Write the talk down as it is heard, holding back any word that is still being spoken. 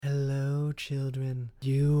children.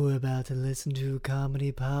 You are about to listen to a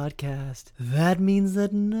comedy podcast. That means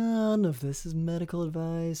that none of this is medical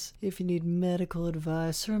advice. If you need medical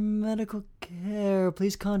advice or medical care,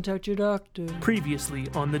 please contact your doctor. Previously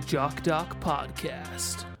on the Jock Doc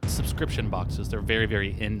podcast. Subscription boxes, they're very,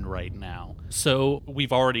 very in right now. So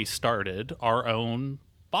we've already started our own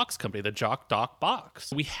box company, the Jock Doc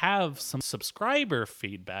Box. We have some subscriber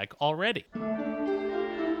feedback already.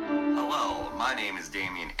 Hello, my name is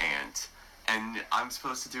Damien Ant, and I'm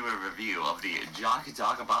supposed to do a review of the Jock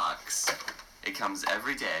Doc Box. It comes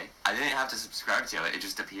every day. I didn't have to subscribe to it, it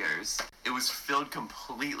just appears. It was filled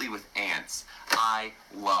completely with ants. I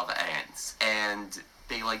love ants. And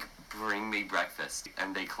they, bring me breakfast,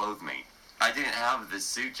 and they clothe me. I didn't have this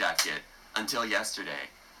suit jacket until yesterday.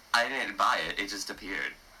 I didn't buy it, it just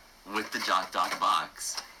appeared. With the Jock Doc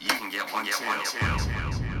Box, you can get one too.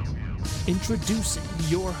 Introducing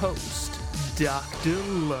your host, Dr.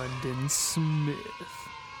 London Smith.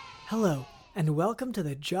 Hello, and welcome to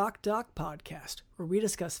the Jock Doc podcast, where we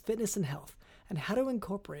discuss fitness and health and how to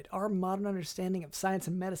incorporate our modern understanding of science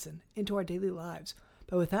and medicine into our daily lives,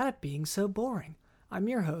 but without it being so boring. I'm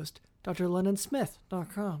your host,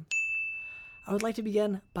 drlondonsmith.com. I would like to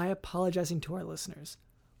begin by apologizing to our listeners.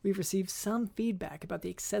 We've received some feedback about the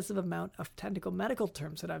excessive amount of technical medical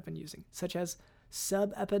terms that I've been using, such as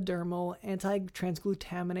subepidermal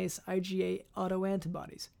anti-transglutaminase IgA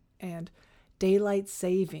autoantibodies and daylight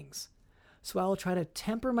savings. So I'll try to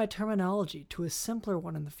temper my terminology to a simpler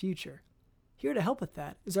one in the future. Here to help with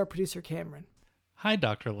that is our producer Cameron. Hi,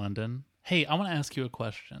 Dr. London. Hey, I want to ask you a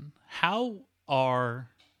question. How are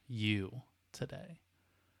you today?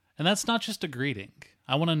 And that's not just a greeting.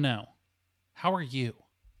 I want to know, how are you?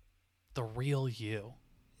 The real you.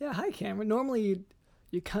 Yeah, hi Cameron. Normally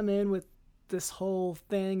you come in with this whole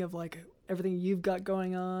thing of everything you've got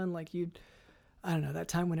going on, I don't know, that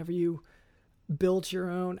time whenever you built your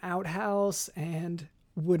own outhouse and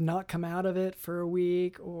would not come out of it for a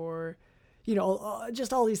week, or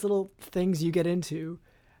just all these little things you get into.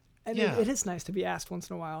 And yeah. It is nice to be asked once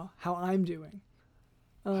in a while how I'm doing.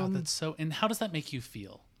 And how does that make you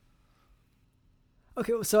feel?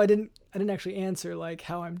 Okay, so I didn't actually answer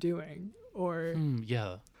how I'm doing, or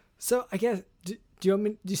yeah. So I guess do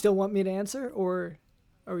you still want me to answer, or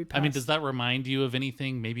are we past? I mean, does that remind you of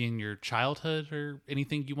anything maybe in your childhood or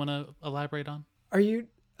anything you want to elaborate on? Are you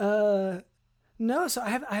no, so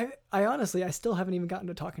I honestly still haven't even gotten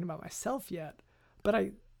to talking about myself yet.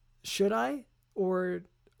 But should I, or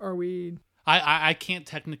are we? I can't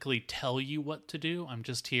technically tell you what to do. I'm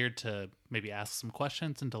just here to maybe ask some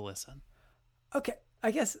questions and to listen. Okay,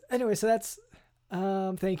 I guess anyway. So that's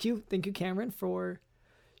thank you, Cameron, for your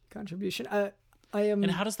contribution. I am.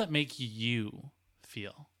 And how does that make you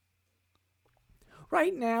feel?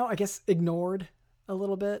 Right now, I guess ignored a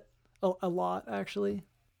little bit, a lot actually.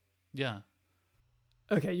 Yeah.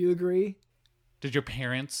 Okay, you agree? Did your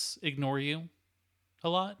parents ignore you a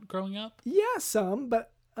lot growing up? Yeah, some,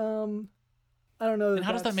 but I don't know. And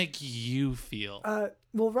how does that make you feel?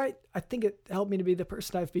 Well, right. I think it helped me to be the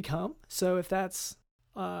person I've become. So if that's,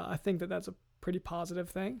 I think that's a pretty positive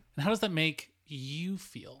thing. And how does that make you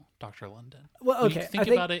feel, Dr. London? Well, okay. Think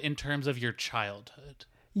about it in terms of your childhood.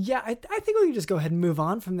 Yeah, I think we can just go ahead and move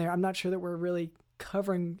on from there. I'm not sure that we're really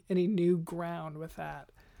covering any new ground with that.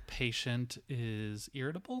 Patient is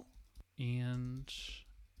irritable and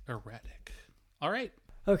erratic. All right.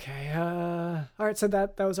 Okay, all right, so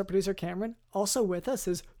that was our producer, Cameron. Also with us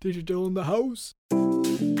is Digital in the house.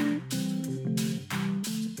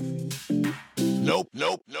 Nope.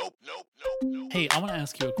 Hey, I want to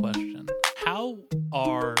ask you a question. How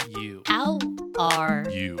are you? How are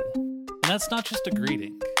you? And that's not just a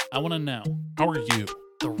greeting. I want to know, how are you?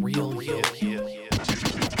 The real you.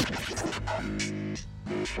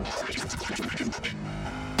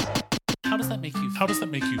 How does that make you feel?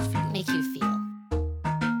 make you feel?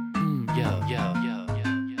 Yeah.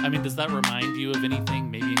 I mean, does that remind you of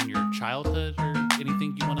anything maybe in your childhood or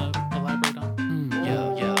anything you want to elaborate on? Yeah.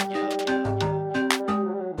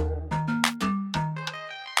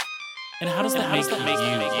 And how does that make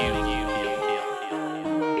you feel?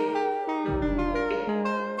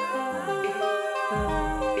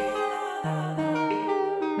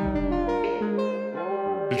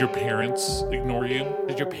 Did your parents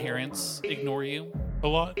ignore you a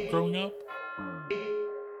lot growing up?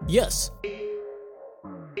 Yes.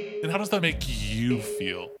 And how does that make you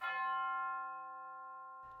feel?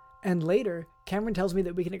 And later, Cameron tells me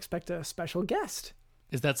that we can expect a special guest.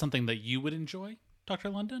 Is that something that you would enjoy, Dr.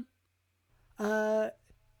 London?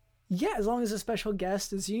 Yeah, as long as a special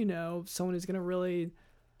guest is, someone who's going to really,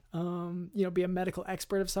 be a medical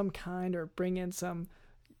expert of some kind, or bring in some,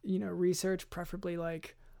 research, preferably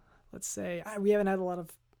like, let's say, we haven't had a lot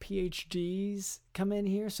of PhDs come in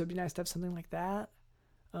here, so it'd be nice to have something like that.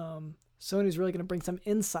 Someone who's really going to bring some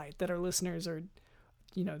insight that our listeners are,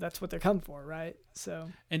 that's what they're come for, right? So.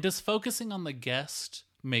 And does focusing on the guest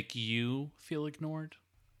make you feel ignored?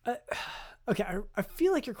 Okay, I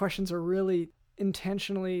feel like your questions are really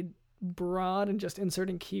intentionally broad and just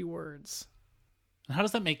inserting keywords. And how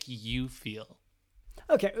does that make you feel?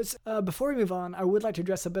 Okay, before we move on, I would like to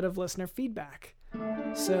address a bit of listener feedback.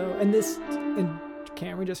 So, and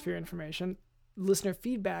Cameron, just for your information, listener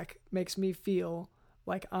feedback makes me feel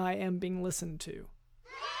like I am being listened to.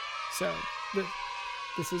 So,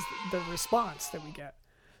 this is the response that we get.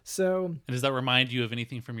 So, And does that remind you of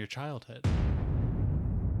anything from your childhood?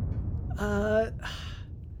 I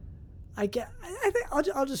think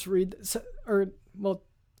I'll just read this,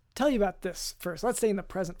 tell you about this first. Let's stay in the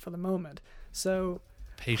present for the moment. So,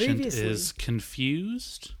 Patient is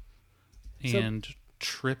confused and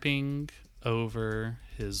tripping over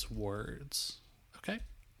his words. Okay.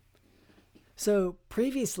 So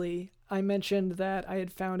previously, I mentioned that I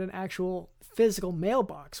had found an actual physical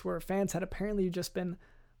mailbox where fans had apparently just been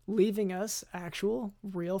leaving us actual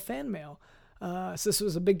real fan mail. So this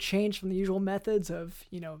was a big change from the usual methods of,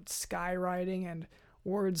 skywriting and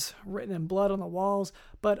words written in blood on the walls.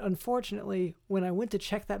 But unfortunately, when I went to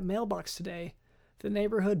check that mailbox today, the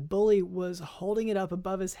neighborhood bully was holding it up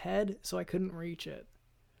above his head, so I couldn't reach it.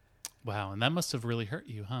 Wow, and that must have really hurt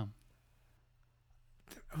you, huh?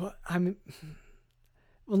 Well,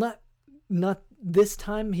 not this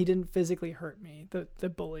time. He didn't physically hurt me, the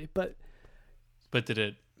bully, but did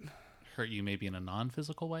it hurt you maybe in a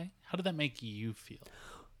non-physical way? How did that make you feel?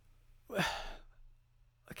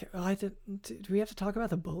 Okay, well, do we have to talk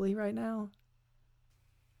about the bully right now?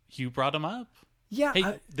 You brought him up. Yeah.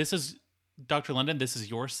 Hey, this is Dr. London. This is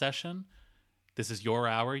your session. This is your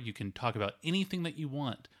hour. You can talk about anything that you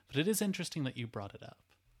want, but it is interesting that you brought it up.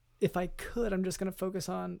 If I could, I'm just going to focus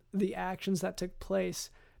on the actions that took place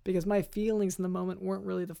because my feelings in the moment weren't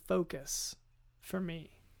really the focus for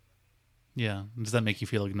me. Yeah. Does that make you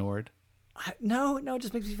feel ignored? No, it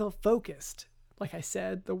just makes me feel focused. Like I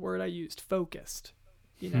said, the word I used, focused.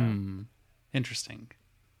 Interesting.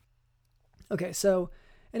 Okay, so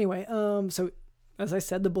anyway, so as I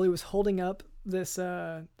said, the bully was holding up this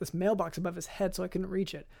mailbox above his head so I couldn't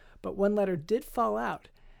reach it. But one letter did fall out,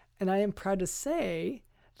 and I am proud to say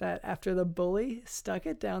that after the bully stuck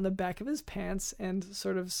it down the back of his pants and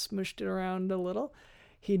sort of smushed it around a little,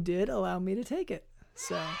 he did allow me to take it.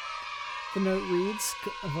 So the note reads,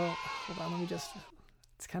 well, hold on, let me just,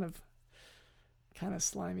 it's kind of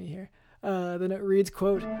slimy here. The note reads,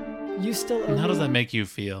 quote, "You still owe me." And how does that make you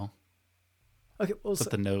feel? Okay, well,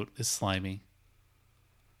 That the note is slimy.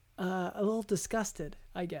 A little disgusted,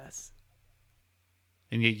 I guess.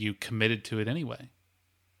 And yet you committed to it anyway.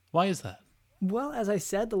 Why is that? Well, as I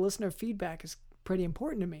said, the listener feedback is pretty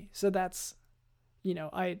important to me. So that's,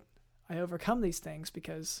 I overcome these things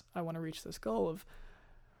because I want to reach this goal of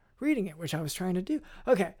reading it, which I was trying to do.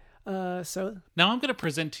 Okay, so... Now I'm going to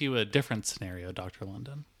present to you a different scenario, Dr.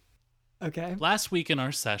 London. Okay. Last week in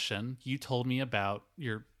our session, you told me about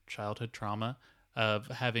your childhood trauma of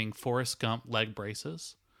having Forrest Gump leg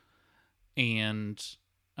braces and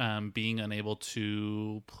being unable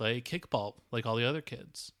to play kickball like all the other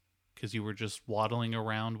kids because you were just waddling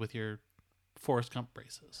around with your Forrest Gump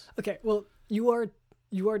braces. Okay, well, you are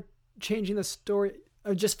changing the story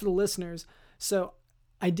just for the listeners. So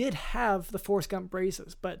I did have the Forrest Gump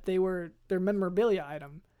braces, but they're memorabilia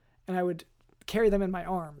item, and I would carry them in my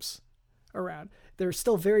arms around. They're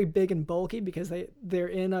still very big and bulky because they're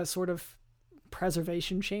in a sort of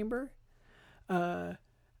preservation chamber.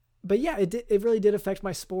 But yeah, it really did affect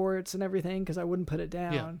my sports and everything because I wouldn't put it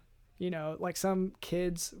down. Yeah. Like some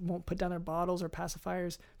kids won't put down their bottles or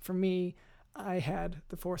pacifiers. For me, I had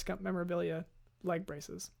the Forrest Gump memorabilia leg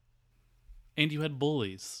braces. And you had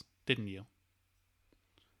bullies, didn't you?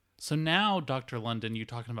 So now, Dr. London, you're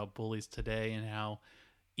talking about bullies today and how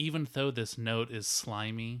even though this note is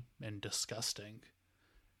slimy and disgusting,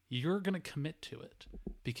 you're going to commit to it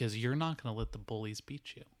because you're not going to let the bullies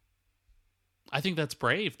beat you. I think that's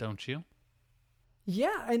brave, don't you?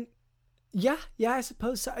 Yeah, and yeah, I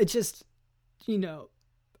suppose so. It's just,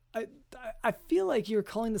 I feel like you're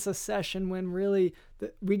calling this a session when really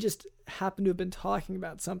we just happen to have been talking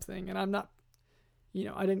about something, and I'm not,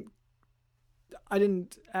 I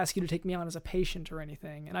didn't ask you to take me on as a patient or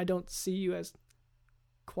anything, and I don't see you as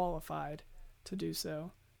qualified to do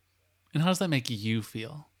so. And how does that make you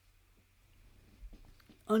feel?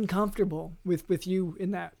 Uncomfortable with you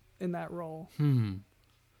in that role.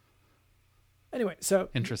 Anyway, so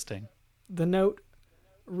Interesting. the note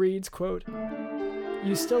reads, quote,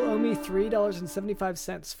 "You still owe me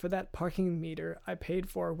 $3.75 for that parking meter I paid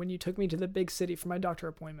for when you took me to the big city for my doctor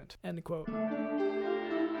appointment," end quote.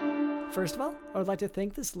 First of all, I would like to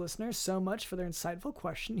thank this listener so much for their insightful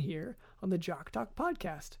question here on the Jock Doc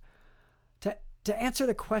podcast. To answer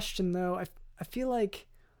the question, though, I feel like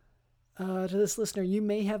to this listener, you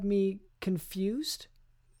may have me confused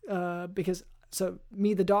because, so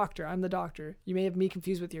me, the doctor, I'm the doctor. You may have me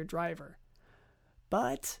confused with your driver.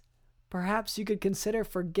 But perhaps you could consider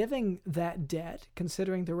forgiving that debt,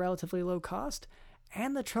 considering the relatively low cost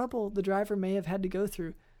and the trouble the driver may have had to go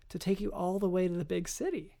through to take you all the way to the big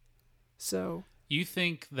city. So you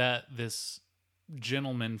think that this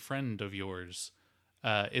gentleman friend of yours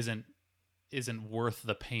isn't worth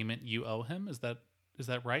the payment you owe him? Is that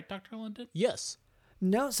right, Dr. London? Yes.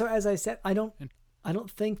 No, so as I said, I don't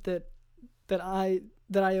think that I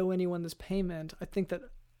owe anyone this payment. I think that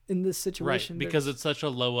in this situation, right, because it's such a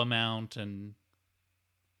low amount, and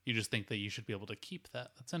you just think that you should be able to keep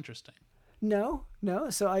that. That's interesting. No.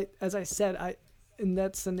 So as I said, in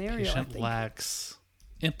that scenario, Patient I think lacks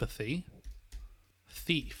empathy.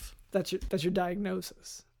 Thief. That's your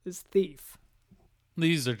diagnosis, is thief.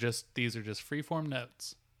 These are just freeform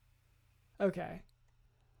notes. Okay.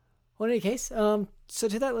 Well, in any case, so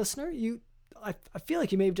to that listener, I feel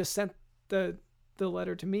like you may have just sent the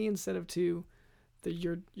letter to me instead of to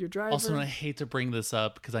your driver. Also, and I hate to bring this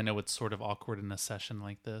up because I know it's sort of awkward in a session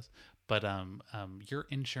like this, but your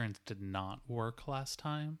insurance did not work last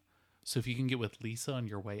time. So if you can get with Lisa on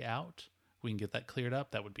your way out, we can get that cleared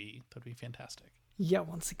up. That would be fantastic. Yeah,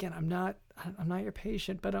 once again, I'm not your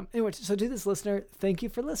patient, but anyway, so to this listener, thank you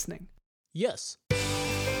for listening. Yes.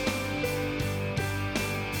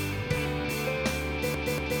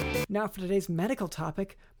 Now for today's medical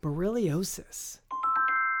topic, berylliosis.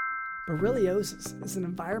 Berylliosis is an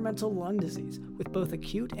environmental lung disease with both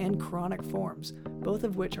acute and chronic forms, both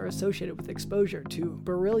of which are associated with exposure to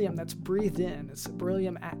beryllium that's breathed in. It's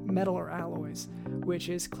beryllium metal or alloys, which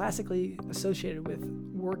is classically associated with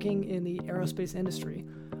working in the aerospace industry,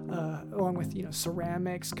 along with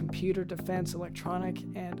ceramics, computer, defense, electronic,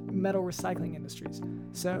 and metal recycling industries.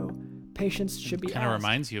 So patients should be Kind of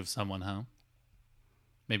reminds you of someone, huh?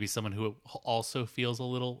 Maybe someone who also feels a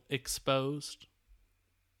little exposed.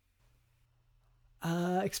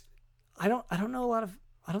 I don't know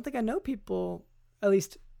I don't think I know people, at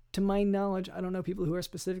least to my knowledge, I don't know people who are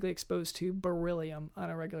specifically exposed to beryllium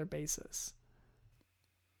on a regular basis.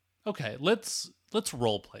 Okay, let's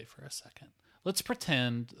role play for a second. Let's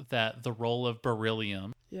pretend that the role of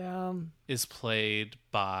beryllium is played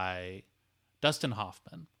by Dustin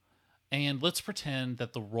Hoffman. And let's pretend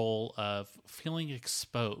that the role of feeling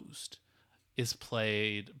exposed is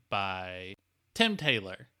played by Tim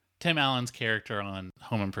Taylor, Tim Allen's character on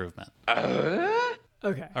Home Improvement.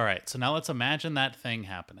 Okay. All right, so now let's imagine that thing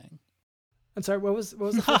happening. I'm sorry, what was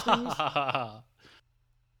the first name?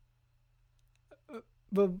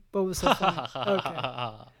 What was so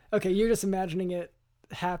funny? Okay, you're just imagining it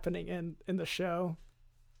happening in the show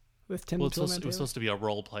with Tim. Well, it was supposed to be a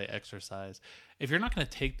role play exercise. If you're not going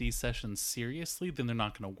to take these sessions seriously, then they're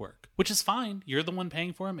not going to work, which is fine. You're the one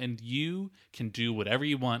paying for them, and you can do whatever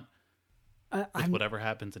you want with whatever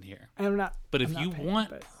happens in here. But if you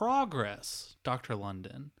want progress, Dr.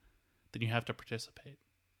 London, then you have to participate.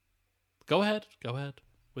 Go ahead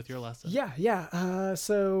with your lesson. Yeah.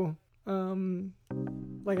 So,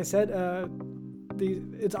 like I said,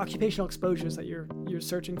 it's occupational exposures that you're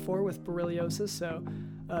searching for with berylliosis. So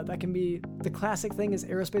that can be, the classic thing is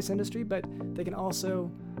aerospace industry, but they can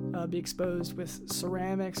also be exposed with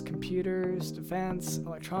ceramics, computers, defense,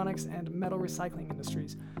 electronics, and metal recycling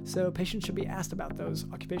industries. So patients should be asked about those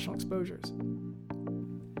occupational exposures.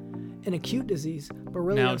 In acute disease,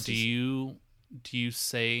 berylliosis. Now, do you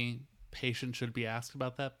say patients should be asked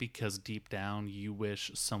about that because deep down you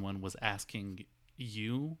wish someone was asking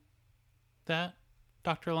you that,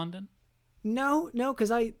 Dr. London? No,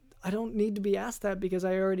 because I don't need to be asked that because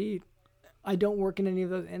I don't work in any of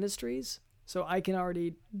those industries, so I can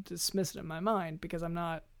already dismiss it in my mind because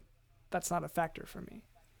that's not a factor for me.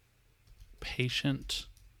 Patient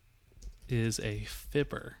is a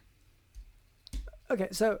fibber. Okay,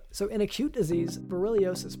 so in acute disease,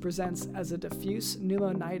 berylliosis presents as a diffuse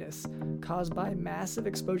pneumonitis caused by massive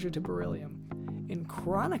exposure to beryllium. In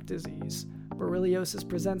chronic disease, berylliosis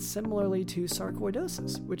presents similarly to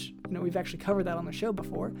sarcoidosis, which we've actually covered that on the show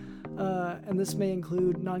before, and this may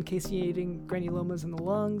include non-caseating granulomas in the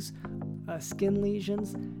lungs, skin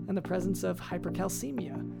lesions, and the presence of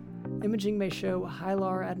hypercalcemia. Imaging may show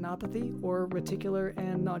hilar adenopathy or reticular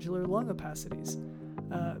and nodular lung opacities.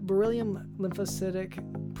 Beryllium lymphocytic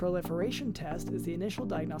proliferation test is the initial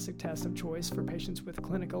diagnostic test of choice for patients with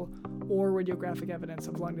clinical or radiographic evidence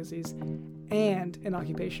of lung disease and an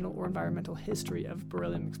occupational or environmental history of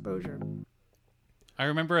beryllium exposure. I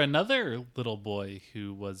remember another little boy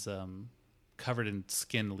who was covered in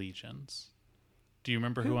skin lesions. Do you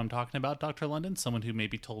remember who I'm talking about, Dr. London? Someone who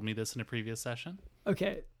maybe told me this in a previous session?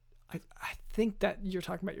 Okay, I think that you're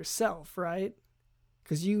talking about yourself, right?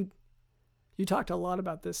 Because you talked a lot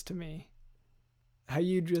about this to me. How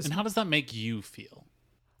you just... And how does that make you feel?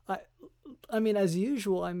 I mean, as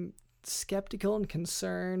usual, I'm skeptical and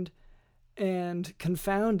concerned and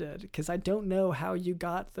confounded because I don't know how you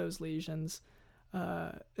got those lesions,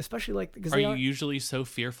 especially like... Because Are you usually so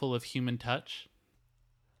fearful of human touch?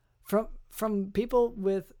 From people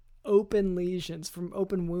with open lesions, from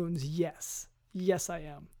open wounds, yes. Yes, I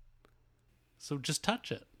am. So just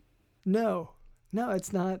touch it. No,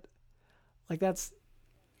 it's not. Like that's...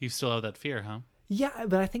 You still have that fear, huh? Yeah,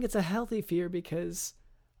 but I think it's a healthy fear because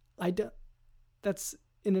that's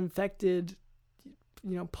an infected,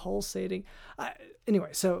 pulsating. Anyway,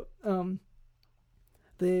 so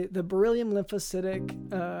the beryllium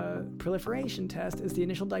lymphocytic proliferation test is the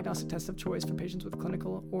initial diagnostic test of choice for patients with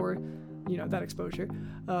clinical or, that exposure.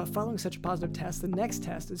 Following such a positive test, the next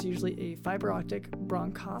test is usually a fiber optic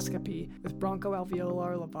bronchoscopy with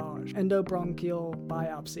bronchoalveolar lavage, endobronchial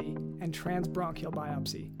biopsy, and transbronchial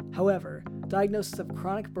biopsy. However, diagnosis of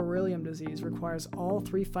chronic beryllium disease requires all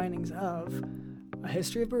three findings of a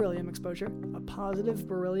history of beryllium exposure, a positive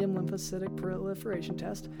beryllium lymphocytic proliferation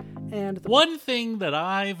test, and one thing that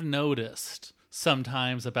I've noticed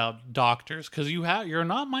sometimes about doctors, because you're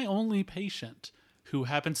not my only patient who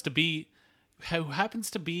happens to be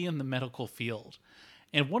in the medical field.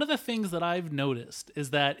 And one of the things that I've noticed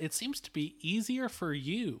is that it seems to be easier for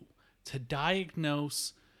you to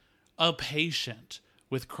diagnose a patient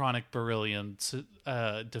with chronic beryllium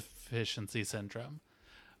deficiency syndrome.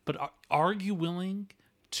 But are you willing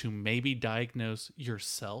to maybe diagnose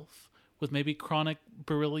yourself with maybe chronic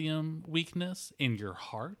beryllium weakness in your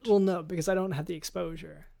heart? Well, no, because I don't have the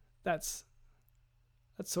exposure. That's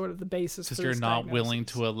sort of the basis for this Because you're not diagnosis. willing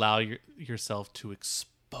to allow yourself to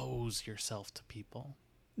expose yourself to people.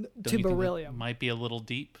 To Don't you think that beryllium. might be a little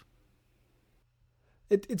deep.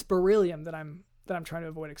 It's beryllium that I'm trying to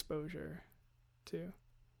avoid exposure to.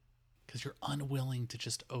 Because you're unwilling to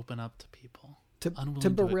just open up to people. To To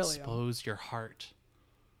beryllium. expose your heart.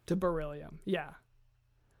 To beryllium, yeah.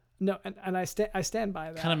 No, and I stand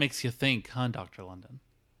by that. Kind of makes you think, huh, Dr. London?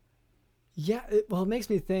 Yeah, it makes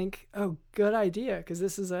me think, oh, good idea, because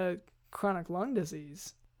this is a chronic lung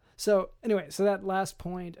disease. So anyway, that last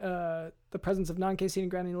point, the presence of non-casein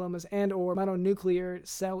granulomas and or mononuclear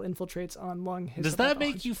cell infiltrates on lung histopathology. Does that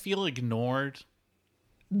make you feel ignored?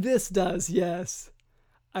 This does, yes.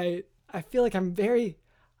 I feel like I'm very...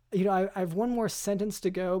 I have one more sentence to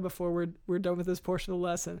go before we're done with this portion of the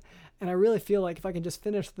lesson. And I really feel like if I can just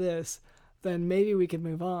finish this, then maybe we can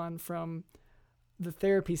move on from the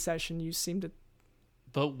therapy session you seem to...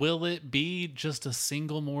 But will it be just a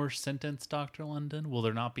single more sentence, Dr. London? Will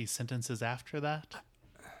there not be sentences after that?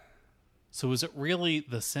 So is it really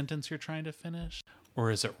the sentence you're trying to finish?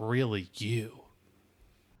 Or is it really you?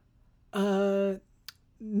 No,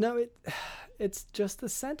 it's just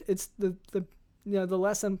it's the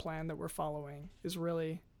lesson plan that we're following is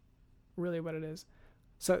really, really what it is.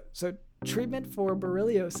 So treatment for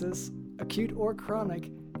berylliosis, acute or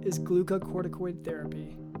chronic, is glucocorticoid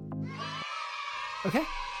therapy. Okay.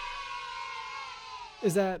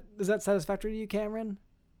 Is that satisfactory to you, Cameron?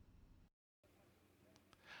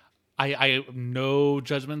 I no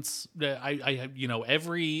judgments.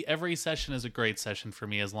 Every session is a great session for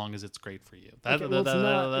me as long as it's great for you.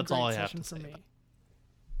 That's all I have to say. Me.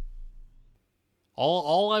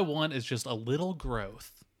 All I want is just a little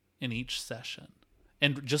growth in each session.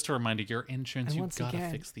 And just a reminder, your insurance, you've got to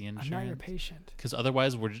fix the insurance. I'm not your patient. Because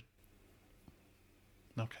otherwise okay.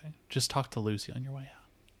 Just talk to Lucy on your way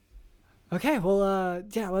out. Okay, well,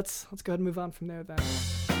 let's go ahead and move on from there then.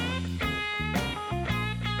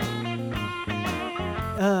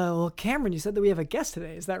 Well, Cameron, you said that we have a guest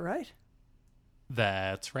today. Is that right?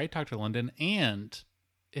 That's right, Dr. London. And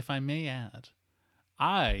if I may add,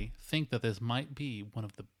 I think that this might be one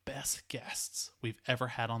of the best guests we've ever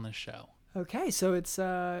had on this show. Okay, so it's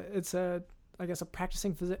a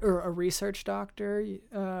practicing physician or a research doctor,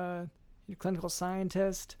 clinical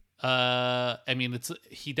scientist.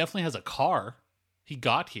 He definitely has a car. He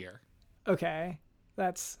got here. Okay,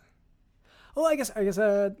 that's. Oh, I guess.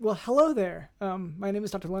 Well, hello there. My name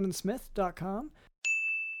is drlondonsmith.com.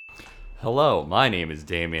 Hello, my name is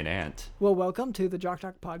Damien Ant. Well, welcome to the Jock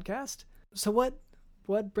Doc podcast. So what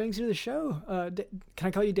what brings you to the show? Can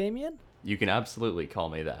I call you Damien? You can absolutely call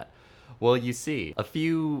me that. Well, you see, a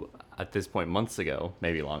few, at this point, months ago,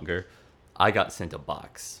 maybe longer, I got sent a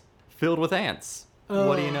box filled with ants.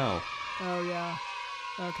 What do you know? Oh, yeah.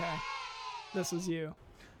 Okay. This was you.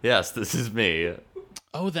 Yes, this is me.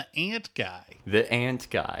 Oh, the ant guy. The ant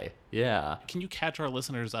guy. Yeah. Can you catch our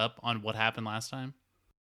listeners up on what happened last time?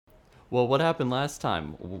 Well, what happened last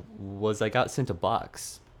time was I got sent a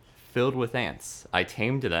box filled with ants. I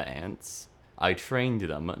tamed the ants. I trained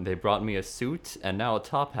them. They brought me a suit and now a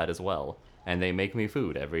top hat as well. And they make me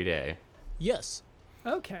food every day. Yes.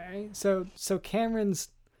 Okay. So Cameron's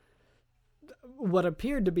what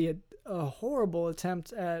appeared to be a horrible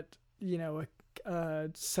attempt at, a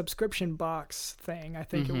subscription box thing, I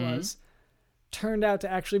think it was, turned out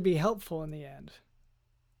to actually be helpful in the end.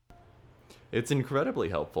 It's incredibly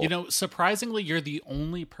helpful. Surprisingly, you're the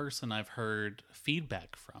only person I've heard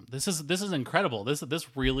feedback from. This is incredible.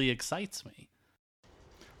 This really excites me.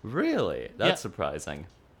 Really? That's Yeah. surprising.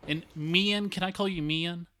 And Mian, can I call you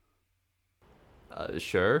Mian?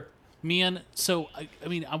 Sure. Mian, so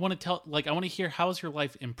I want to hear how has your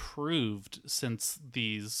life improved since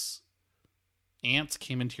these ants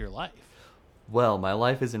came into your life? Well, my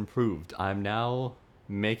life has improved. I'm now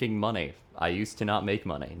making money. I used to not make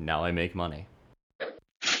money. Now I make money.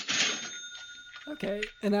 Okay.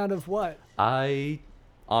 And out of what? I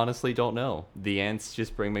honestly don't know. The ants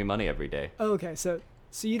just bring me money every day. Oh, okay. So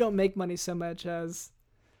you don't make money so much as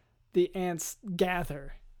the ants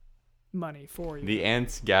gather money for you. The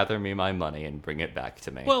ants gather me my money and bring it back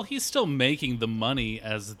to me. Well, he's still making the money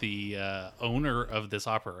as the owner of this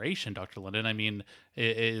operation, Dr. London. I mean,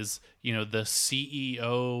 is the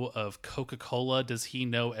CEO of Coca-Cola? Does he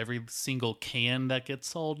know every single can that gets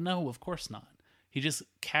sold? No, of course not. He just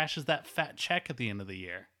cashes that fat check at the end of the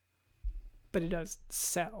year. But he does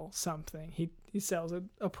sell something. He sells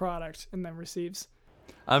a product and then receives.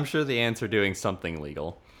 I'm sure the ants are doing something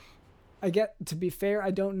legal. To be fair,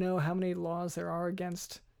 I don't know how many laws there are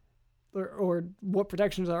against, or what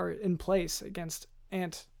protections are in place against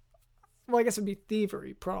ant. Well, I guess it'd be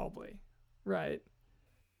thievery, probably, right?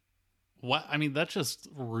 What? I mean, that's just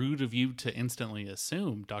rude of you to instantly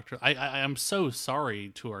assume, Doctor. I'm so sorry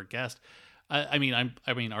to our guest. I mean,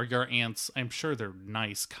 are your ants? I'm sure they're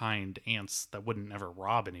nice, kind ants that wouldn't ever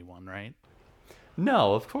rob anyone, right?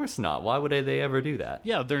 No, of course not. Why would they ever do that?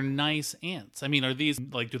 Yeah, they're nice ants. I mean, are these,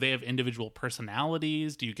 do they have individual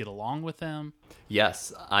personalities? Do you get along with them?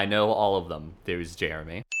 Yes, I know all of them. There's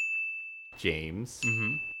Jeremy, James,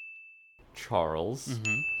 Charles,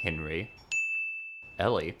 Henry,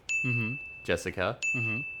 Ellie, Jessica,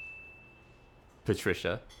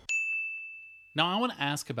 Patricia. Now, I want to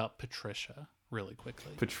ask about Patricia really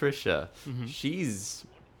quickly. Patricia, she's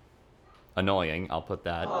annoying, I'll put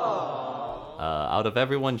that. Out of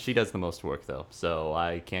everyone, she does the most work, though, so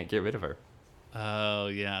I can't get rid of her. Oh,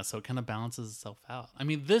 yeah, so it kind of balances itself out. I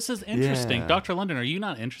mean, this is interesting. Yeah. Dr. London, are you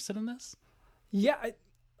not interested in this? Yeah, it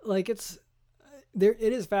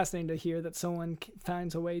is fascinating to hear that someone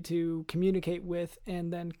finds a way to communicate with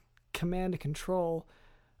and then command and control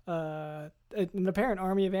an apparent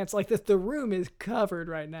army of ants like this. The room is covered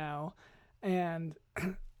right now, and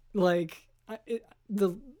I'm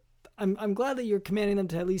glad that you're commanding them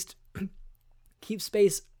to at least keep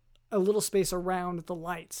a little space around the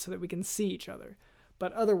lights so that we can see each other.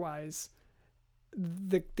 But otherwise,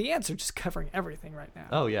 the ants are just covering everything right now.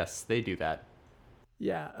 Oh, yes, they do that.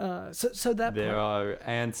 Yeah. So that There are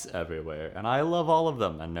ants everywhere, and I love all of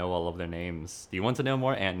them and know all of their names. Do you want to know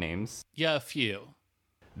more ant names? Yeah, a few.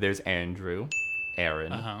 There's Andrew,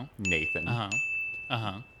 Aaron, Nathan.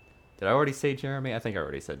 Did I already say Jeremy? I think I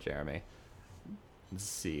already said Jeremy. Let's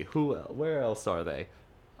see. Where else are they?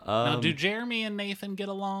 Now, do Jeremy and Nathan get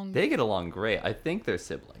along? They get along great. I think they're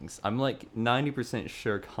siblings. I'm like 90%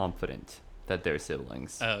 sure confident that they're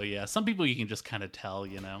siblings. Oh, yeah. Some people you can just kind of tell,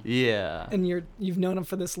 Yeah. And you've known them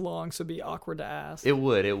for this long, so it'd be awkward to ask. It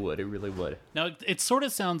really would. Now, it sort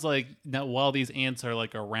of sounds like now while these ants are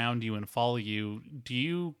like around you and follow you, do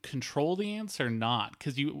you control the ants or not?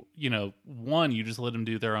 Because you just let them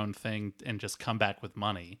do their own thing and just come back with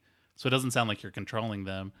money. So it doesn't sound like you're controlling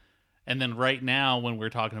them. And then right now, when we're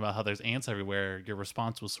talking about how there's ants everywhere, your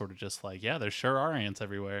response was sort of just like, yeah, there sure are ants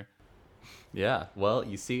everywhere. Yeah, well,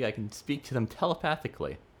 you see, I can speak to them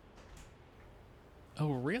telepathically.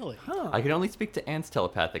 Oh, really? I can only speak to ants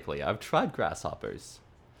telepathically. I've tried grasshoppers.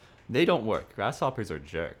 They don't work. Grasshoppers are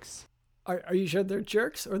jerks. Are you sure they're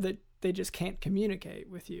jerks, or that they just can't communicate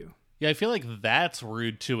with you? Yeah, I feel like that's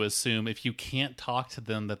rude to assume if you can't talk to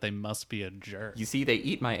them that they must be a jerk. You see, they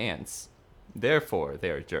eat my ants. Therefore, they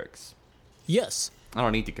are jerks. Yes. I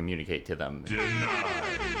don't need to communicate to them.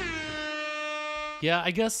 Yeah,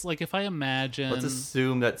 I guess like if I imagine, Let's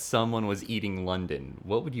assume that someone was eating London.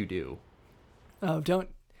 What would you do? Oh, don't.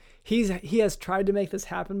 He has tried to make this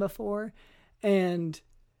happen before, and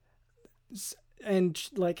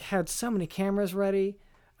like had so many cameras ready.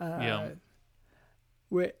 yeah,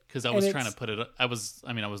 Because because I was trying to put it. I was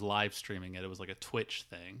live streaming it. It was like a Twitch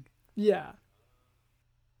thing. Yeah.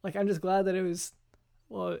 Like, I'm just glad that it was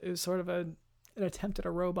sort of an attempt at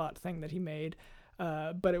a robot thing that he made,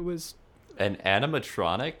 but it was. An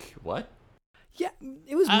animatronic? What? Yeah,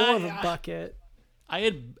 it was more of a bucket. I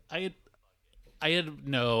had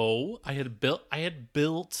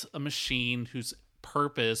built a machine whose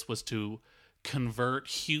purpose was to convert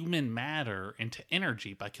human matter into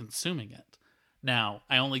energy by consuming it. Now,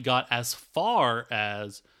 I only got as far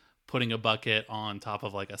as putting a bucket on top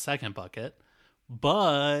of like a second bucket,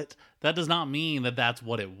 but that does not mean that that's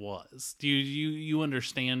what it was. Do you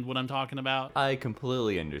understand what I'm talking about? I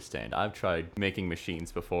completely understand. I've tried making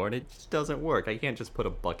machines before and it just doesn't work. I can't just put a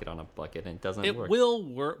bucket on a bucket and it doesn't work. It will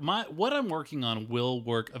work. What I'm working on will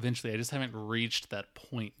work eventually. I just haven't reached that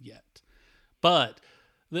point yet. But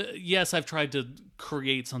yes, I've tried to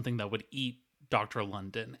create something that would eat Dr.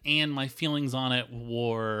 London, and my feelings on it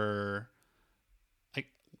were,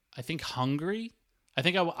 I think, hungry.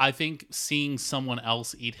 I think seeing someone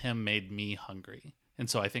else eat him made me hungry, and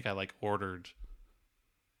so I think I like ordered.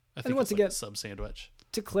 I think once it's again, like a sub sandwich.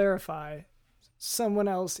 To clarify, someone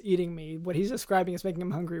else eating me, what he's describing as making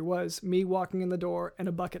him hungry was me walking in the door and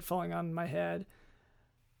a bucket falling on my head.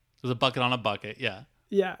 It was a bucket on a bucket, yeah.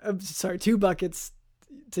 Yeah, sorry, 2 buckets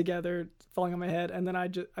together falling on my head, and then I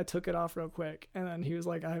took it off real quick, and then he was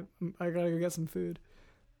like, I gotta go get some food.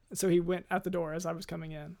 So he went out the door as I was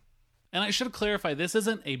coming in. And I should clarify, this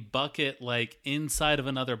isn't a bucket like inside of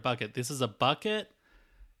another bucket. This is a bucket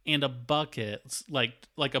and a bucket,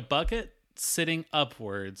 like a bucket sitting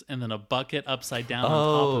upwards, and then a bucket upside down on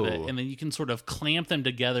top of it, and then you can sort of clamp them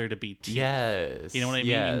together to be teeth. Yes. You know what I mean?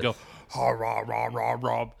 Yes. You can go, ha, rah, rah, rah,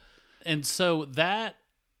 rah. And so that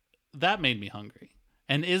made me hungry.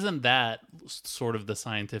 And isn't that sort of the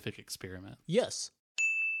scientific experiment? Yes.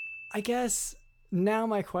 I guess now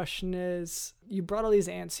my question is, you brought all these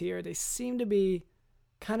ants here. They seem to be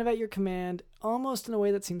kind of at your command, almost in a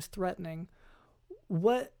way that seems threatening.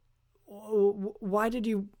 Why did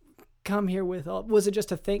you come here with all? Was it just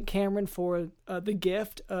to thank Cameron for the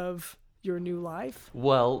gift of your new life?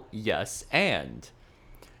 Well, yes, and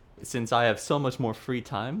since I have so much more free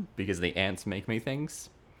time because the ants make me things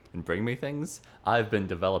and bring me things, I've been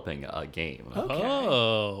developing a game. Okay.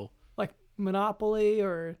 Oh. Like Monopoly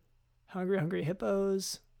or Hungry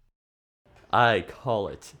Hippos? I call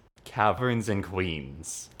it Caverns and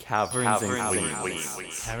Queens. Caverns and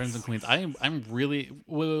Queens. Caverns and Queens. I'm really.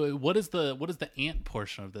 Wait, what is the ant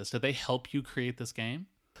portion of this? Did they help you create this game?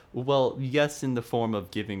 Well, yes, in the form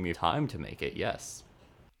of giving me time to make it, yes.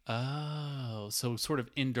 Oh, so sort of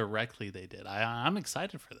indirectly they did. I'm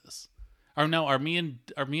excited for this. Are me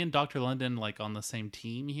and Dr. London like on the same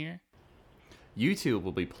team here? You two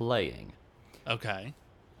will be playing, Okay.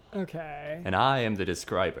 and I am the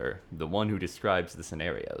describer, the one who describes the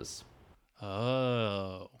scenarios.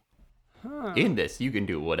 Oh. In this, you can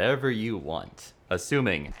do whatever you want,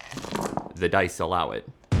 assuming the dice allow it.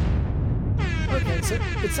 Okay, so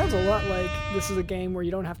it sounds a lot like this is a game where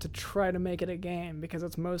you don't have to try to make it a game, because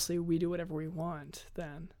it's mostly we do whatever we want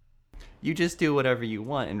then. You just do whatever you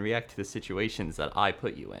want and react to the situations that I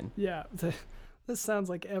put you in. Yeah, this sounds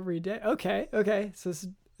like every day. Okay, so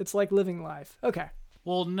it's like living life. Okay.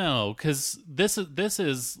 Well, no, because this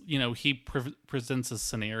is he presents a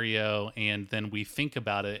scenario and then we think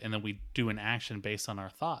about it and then we do an action based on our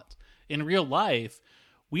thoughts. In real life,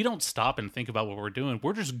 we don't stop and think about what we're doing.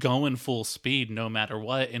 We're just going full speed no matter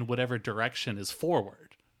what in whatever direction is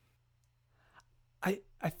forward.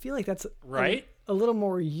 I feel like that's right. A little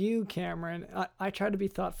more you, Cameron. I try to be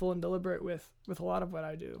thoughtful and deliberate with a lot of what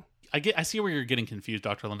I do. I see where you're getting confused,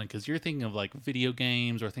 Dr. London, because you're thinking of like video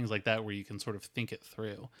games or things like that where you can sort of think it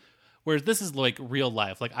through. Whereas this is like real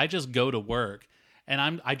life. Like I just go to work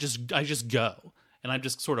and I just go and I'm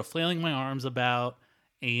just sort of flailing my arms about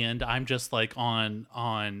and I'm just like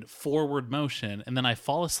on forward motion, and then I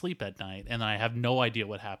fall asleep at night and I have no idea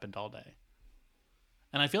what happened all day.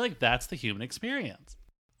 And I feel like that's the human experience.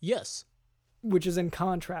 Yes. Which is in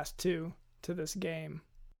contrast to this game.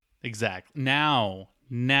 Exactly. Now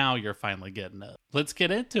you're finally getting it. Let's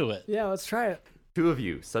get into it. Yeah, let's try it. 2 of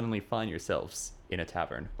you suddenly find yourselves in a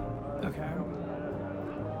tavern. Okay.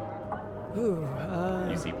 Ooh,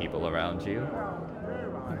 You see people around you.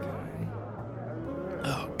 okay.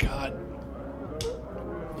 Oh God.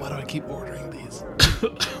 Why do I keep ordering these?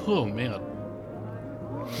 Oh man.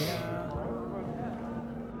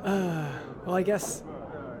 Yeah. Well, I guess.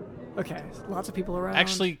 Okay, lots of people around.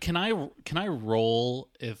 Actually, can I roll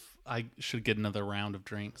if I should get another round of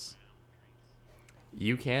drinks?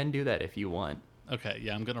 You can do that if you want. Okay,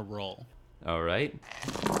 yeah, I'm gonna roll. All right.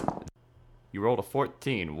 You rolled a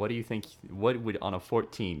 14. What do you think? What would on a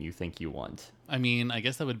 14 you think you want? I mean, I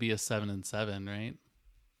guess that would be a 7 and 7, right?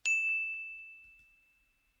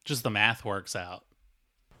 Just the math works out.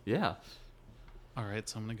 Yeah. All right,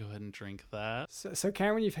 so I'm gonna go ahead and drink that. So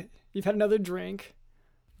Cameron, you've had another drink.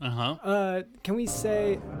 Can we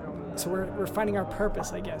say? So we're finding our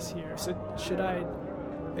purpose, I guess, here. So should I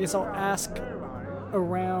guess I'll ask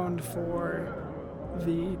around for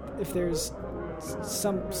if there's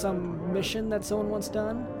some mission that someone wants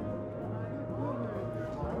done.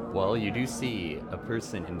 Well, you do see a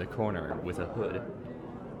person in the corner with a hood.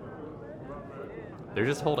 They're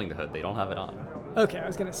just holding the hood. They don't have it on. Okay, I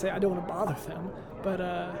was gonna say I don't want to bother them, but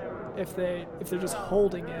if they're just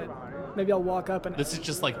holding it, maybe I'll walk up and. This is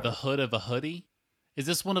just like the hood of a hoodie. Is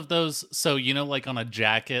this one of those? So like on a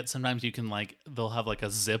jacket, sometimes you can they'll have like a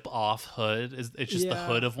zip off hood. It's just the Yeah.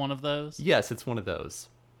 hood of one of those? Yes, it's one of those.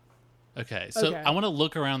 Okay, so Okay. I want to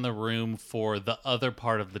look around the room for the other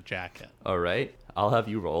part of the jacket. All right. I'll have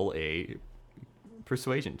you roll a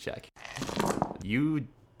persuasion check. You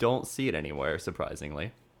don't see it anywhere,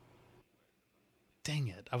 surprisingly. Dang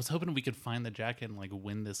it! I was hoping we could find the jacket and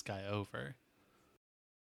win this guy over.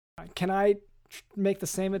 Can I make the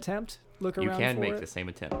same attempt? Look You around can for make it? the same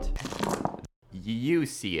attempt. You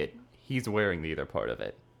see it. He's wearing the other part of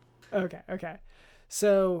it. Okay.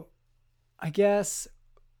 So, I guess.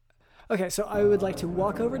 Okay, so I would like to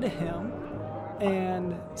walk over to him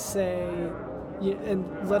and say,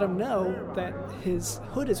 and let him know that his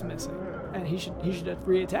hood is missing, and he should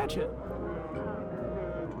reattach it.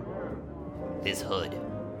 This hood.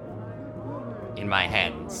 In my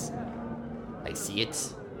hands. I see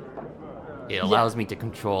it. It allows me to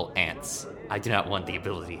control ants. I do not want the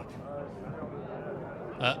ability.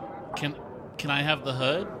 Can I have the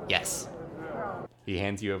hood? Yes. He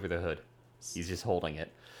hands you over the hood. He's just holding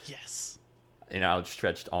it. Yes. An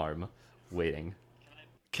outstretched arm, waiting.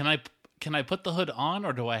 Can I put the hood on,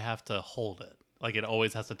 or do I have to hold it? It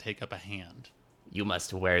always has to take up a hand. You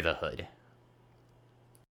must wear the hood.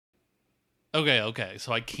 Okay,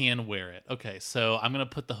 so I can wear it. Okay, so I'm gonna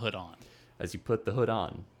put the hood on. As you put the hood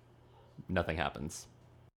on, nothing happens.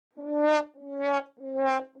 Okay,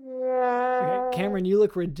 Cameron, you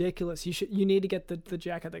look ridiculous. You need to get the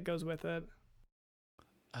jacket that goes with it.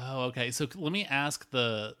 Oh, okay. So let me ask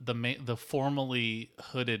the formally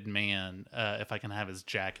hooded man if I can have his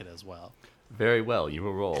jacket as well. Very well, you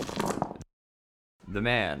will roll. The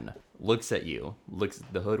man looks at you, looks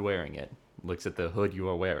at the hood wearing it, looks at the hood you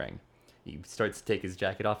are wearing. He starts to take his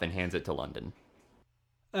jacket off and hands it to London.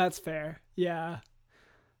 That's fair. Yeah.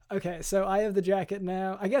 Okay, so I have the jacket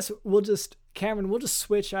now. I guess Cameron, we'll just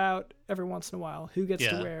switch out every once in a while. Who gets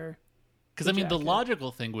to Yeah. wear? Because the I mean, the jacket.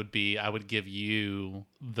 logical thing would be I would give you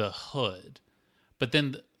the hood, but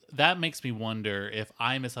then that makes me wonder if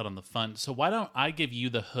I miss out on the fun. So why don't I give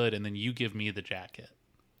you the hood and then you give me the jacket?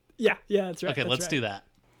 Yeah, that's right. Okay, let's do that.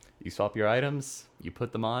 You swap your items, you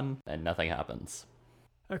put them on, and nothing happens.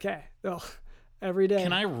 Okay. Well, every day.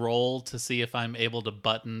 Can I roll to see if I'm able to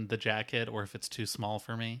button the jacket or if it's too small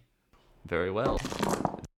for me? Very well.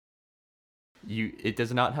 It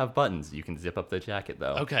does not have buttons. You can zip up the jacket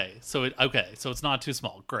though. Okay, so it's not too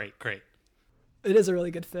small. Great. It is a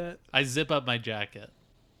really good fit. I zip up my jacket.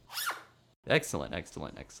 Excellent.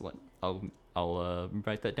 I'll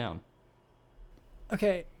write that down.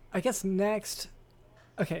 Okay, I guess next.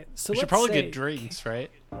 Okay, so We should let's probably say, get drinks,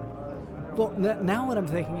 right? Well, now what I'm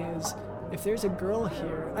thinking is, if there's a girl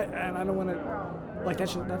here, and I don't want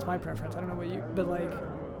to, that's my preference. I don't know what you, but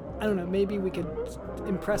I don't know. Maybe we could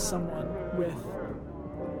impress someone with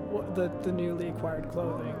the newly acquired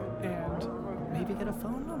clothing, and maybe get a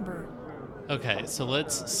phone number. Okay, so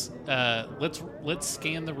let's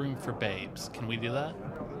scan the room for babes. Can we do that?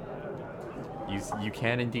 You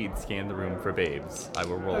can indeed scan the room for babes. I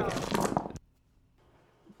will roll. Okay.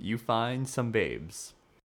 You find some babes.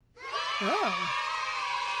 Oh.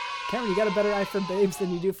 Cameron, you got a better eye for babes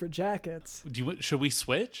than you do for jackets. Should we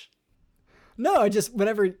switch? No,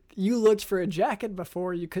 whenever you looked for a jacket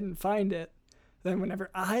before, you couldn't find it. Then whenever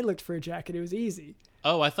I looked for a jacket, it was easy.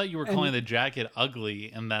 Oh, I thought you were calling the jacket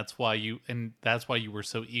ugly, and that's why you were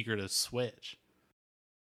so eager to switch.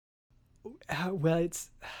 Well, hey,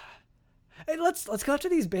 let's go after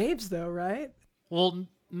these babes, though, right? Well,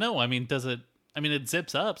 no, I mean, it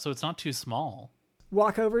zips up, so it's not too small.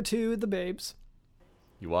 Walk over to the babes.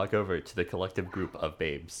 You walk over to the collective group of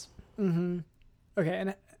babes.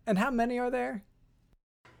 Okay, and how many are there?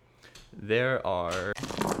 There are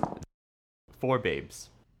 4 babes.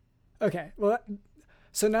 Okay, well,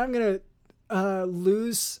 so now I'm gonna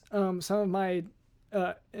lose some of my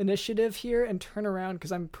initiative here and turn around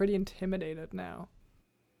because I'm pretty intimidated now.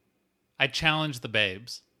 I challenge the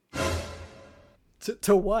babes.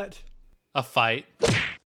 To what? A fight.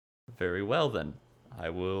 Very well then.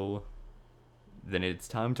 Then it's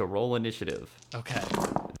time to roll initiative. Okay.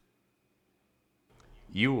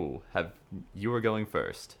 You are going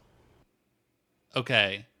first.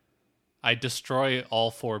 Okay. I destroy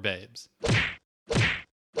all 4 babes.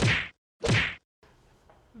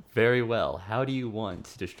 Very well. How do you want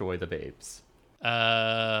to destroy the babes?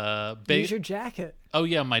 Use your jacket. Oh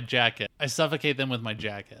yeah, my jacket. I suffocate them with my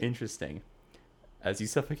jacket. Interesting. As you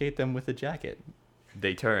suffocate them with a jacket,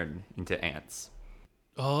 they turn into ants.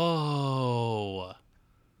 Oh.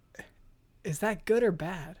 Is that good or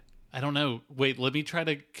bad? I don't know. Wait, let me try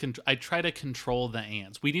to I try to control the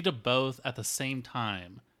ants. We need to both at the same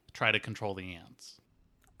time try to control the ants.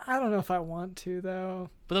 I don't know if I want to though.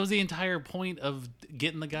 But that was the entire point of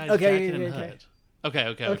getting the guy's Okay, jacket and okay. hood. Okay.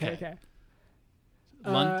 Okay.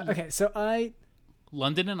 Okay, so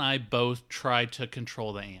London and I both tried to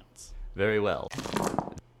control the ants. Very well.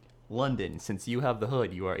 London, since you have the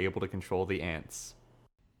hood, you are able to control the ants.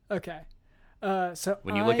 Okay. So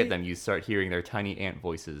When you look at them, you start hearing their tiny ant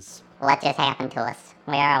voices. What just happened to us?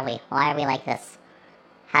 Where are we? Why are we like this?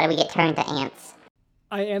 How do we get turned to ants?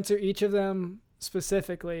 I answer each of them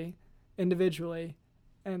specifically, individually,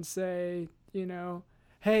 and say,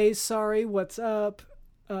 hey, sorry, what's up?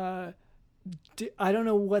 I don't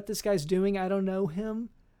know what this guy's doing. I don't know him.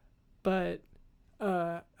 But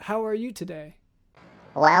how are you today?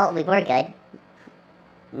 Well, we were good.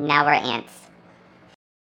 Now we're ants.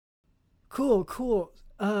 Cool.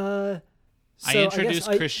 I introduced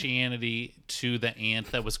Christianity to the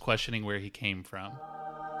ant that was questioning where he came from.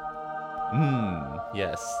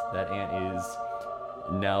 Yes, that ant is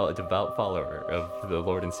now a devout follower of the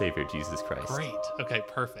Lord and Savior Jesus Christ. Great. Okay,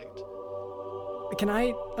 perfect. Can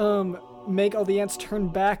I make all the ants turn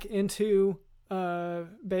back into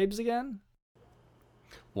babes again?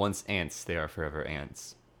 Once ants, they are forever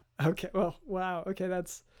ants. Okay, well, wow. Okay,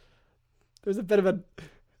 there's a bit of an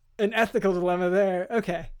ethical dilemma there.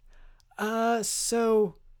 Okay.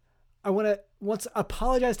 So I want to once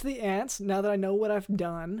apologize to the ants now that I know what I've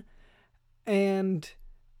done and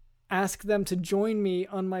ask them to join me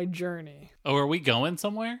on my journey. Oh, are we going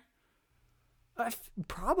somewhere?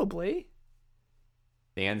 Probably.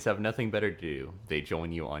 The ants have nothing better to do. They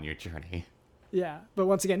join you on your journey. Yeah, but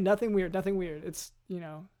once again, nothing weird. It's,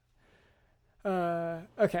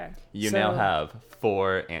 okay. You now have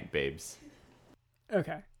 4 ant babes.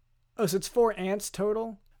 Okay. Oh, so it's 4 ants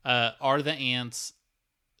total? Are the ants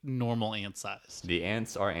normal ant sized? The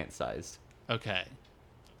ants are ant sized. Okay.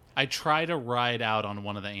 I try to ride out on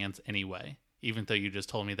one of the ants anyway, even though you just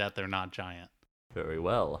told me that they're not giant. Very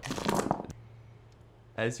well.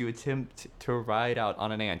 As you attempt to ride out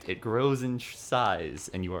on an ant, it grows in size,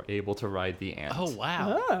 and you are able to ride the ant. Oh,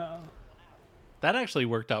 wow. Oh. That actually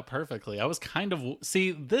worked out perfectly. I was kind of...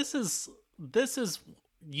 See, this is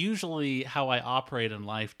usually how I operate in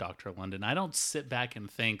life, Dr. London. I don't sit back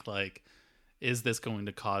and think, like, is this going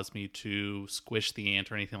to cause me to squish the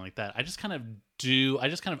ant or anything like that? I just kind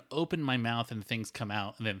of open my mouth and things come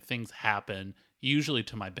out, and then things happen, usually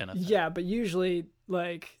to my benefit. Yeah, but usually,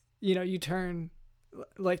 you turn...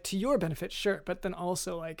 to your benefit, sure, but then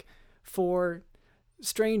also for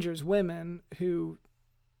strangers, women who,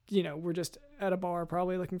 were just at a bar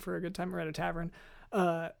probably looking for a good time or at a tavern,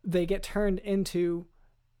 they get turned into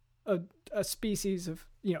a species of,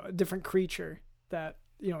 a different creature that,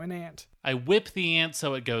 an ant. I whip the ant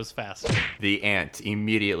so it goes faster. The ant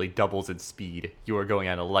immediately doubles its speed. You are going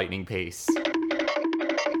at a lightning pace.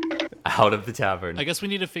 Out of the tavern. I guess we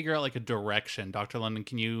need to figure out a direction. Dr. London,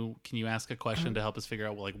 can you ask a question to help us figure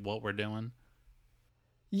out what we're doing?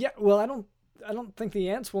 Yeah, well, I don't think the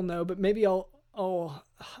ants will know, but maybe I will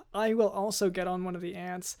also get on one of the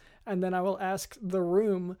ants, and then I will ask the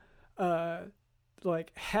room,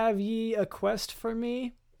 have ye a quest for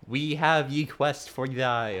me? We have ye quest for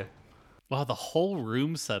thy. Wow, the whole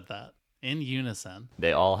room said that in unison.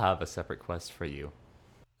 They all have a separate quest for you.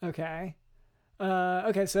 Okay.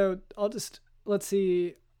 Okay, so let's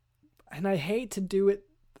see, and I hate to do it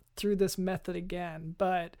through this method again,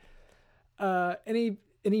 but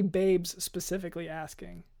any babes specifically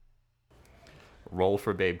asking? Roll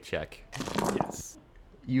for babe check. Yes.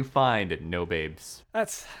 You find no babes.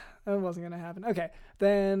 That wasn't gonna happen. Okay,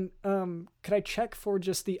 then could I check for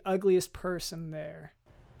just the ugliest person there?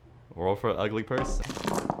 Roll for ugly person.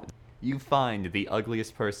 You find the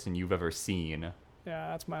ugliest person you've ever seen. Yeah,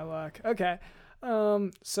 that's my luck. Okay.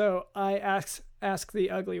 So I ask the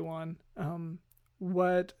ugly one,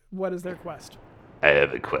 what is their quest? I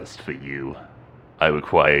have a quest for you. I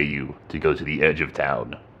require you to go to the edge of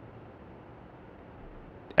town.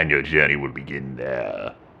 And your journey will begin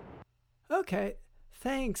there. Okay,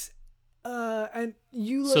 thanks. And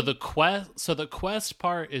you So the quest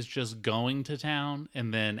part is just going to town,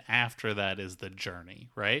 and then after that is the journey,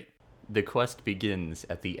 right? The quest begins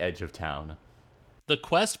at the edge of town. The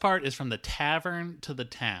quest part is from the tavern to the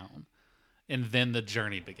town, and then the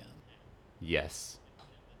journey begins. Yes.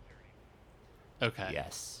 Okay.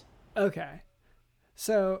 Yes. Okay.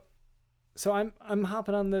 So I'm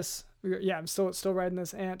hopping on this. Yeah, I'm still riding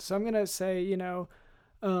this ant. So I'm gonna say,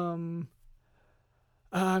 I'm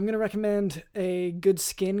gonna recommend a good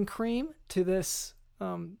skin cream to this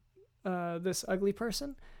this ugly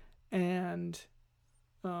person, and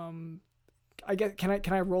I guess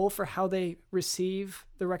can I roll for how they receive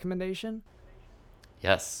the recommendation?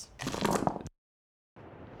 Yes.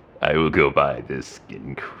 I will go buy this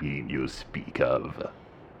skin cream you speak of.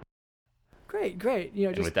 Great.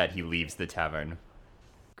 And with that, he leaves the tavern.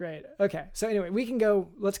 Great. Okay. So anyway,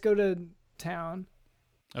 let's go to town.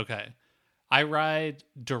 Okay. I ride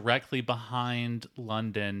directly behind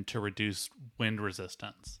London to reduce wind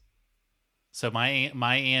resistance. So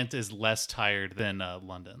my ant is less tired than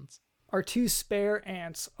London's. Our two spare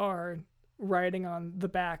ants are riding on the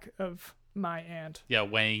back of my ant. Yeah,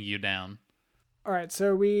 weighing you down. All right,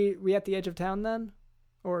 so we at the edge of town then?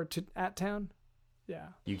 Or at town? Yeah.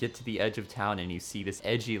 You get to the edge of town and you see this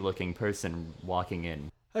edgy looking person walking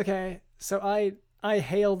in. Okay, so I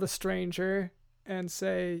hail the stranger and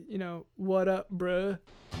say, what up, bruh?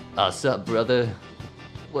 What's up, brother?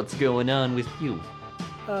 What's going on with you?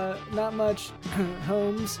 Not much,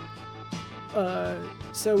 Holmes.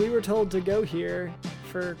 So we were told to go here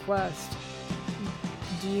for a quest.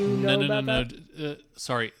 Do you know about that?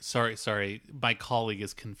 Sorry. My colleague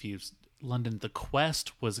is confused. London, the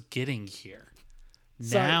quest was getting here.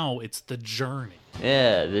 Sorry. Now it's the journey.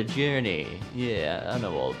 Yeah, the journey. Yeah, I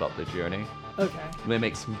know all about the journey. Okay. We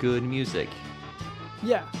make some good music.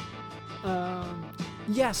 Yeah.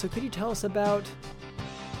 So could you tell us about,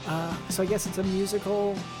 so I guess it's a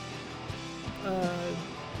musical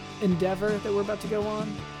endeavor that we're about to go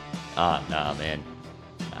on? Nah, man.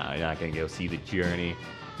 Nah, you're not gonna go see the journey.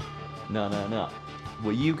 No.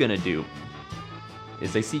 What you gonna do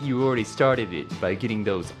is I see you already started it by getting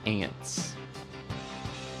those ants.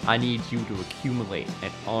 I need you to accumulate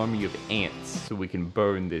an army of ants so we can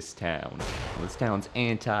burn this town. This town's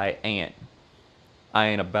anti-ant. I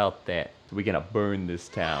ain't about that. So we're gonna burn this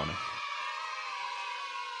town.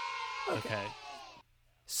 Okay.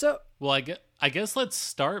 So, Well, I guess let's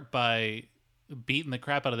start by beating the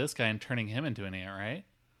crap out of this guy and turning him into an ant, right?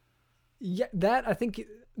 yeah, that I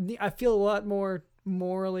feel a lot more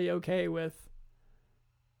morally okay with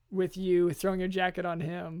you throwing your jacket on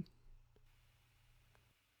him.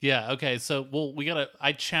 Yeah, okay. So,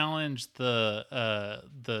 I challenge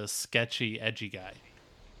the sketchy, edgy guy.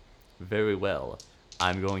 Very well.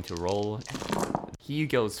 I'm going to roll. He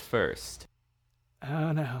goes first.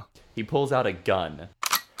 Oh no. He pulls out a gun.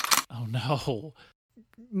 Oh no.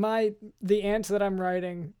 The ant that I'm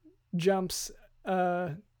riding jumps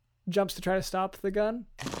to try to stop the gun.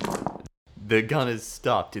 The gun is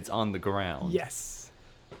stopped. It's on the ground. Yes.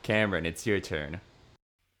 Cameron, it's your turn.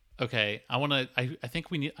 Okay, I think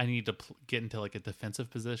I need to get into like a defensive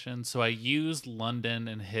position. So I used London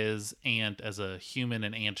and his ant as a human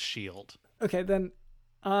and ant shield. Okay, then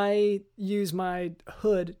I use my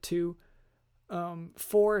hood to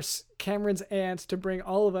force Cameron's ants to bring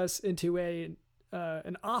all of us into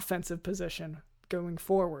an offensive position going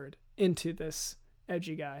forward into this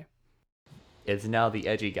edgy guy. It's now the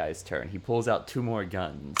edgy guy's turn. He pulls out 2 more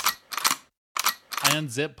guns. I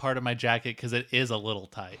unzip part of my jacket because it is a little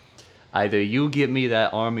tight. Either you give me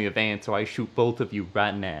that army of ants or I shoot both of you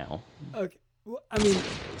right now. Okay, well, I mean,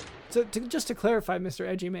 just to clarify, Mr.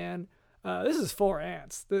 Edgy Man, this is 4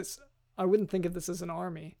 ants. I wouldn't think of this as an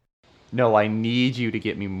army. No, I need you to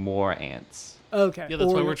get me more ants. Okay. Yeah,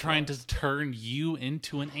 that's why or- we're trying to turn you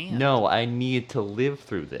into an ant. No, I need to live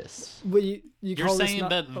through this. Well, you You're call this saying not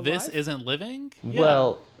that this alive? isn't living? Yeah.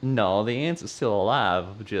 Well, no, the ants are still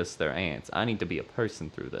alive, just they're ants. I need to be a person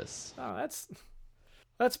through this. Oh,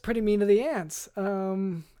 that's pretty mean to the ants.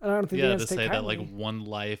 And I don't think the Yeah, ants to take say that kindly. like one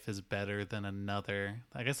life is better than another.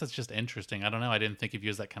 I guess that's just interesting. I don't know. I didn't think of you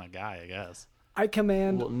as that kind of guy, I guess. I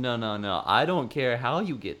command. Well, no. I don't care how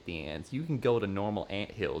you get the ants. You can go to normal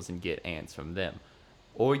ant hills and get ants from them.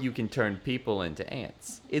 or you can turn people into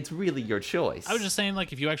ants. It's really your choice. I was just saying,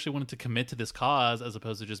 like, if you actually wanted to commit to this cause as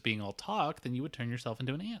opposed to just being all talk, then you would turn yourself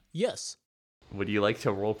into an ant. Yes. Would you like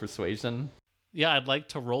to roll persuasion? Yeah, I'd like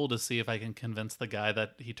to roll to see if I can convince the guy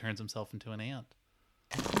that he turns himself into an ant.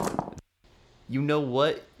 You know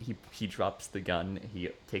what? He drops the gun. He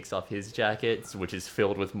takes off his jacket, which is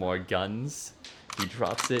filled with more guns. He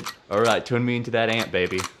drops it. All right, turn me into that ant,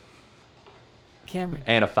 baby. Cameron,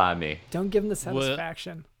 Antify me. don't give him the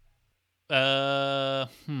satisfaction. Let's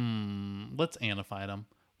antify him.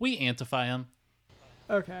 We antify him.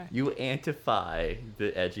 Okay. You antify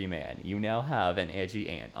the edgy man. You now have an edgy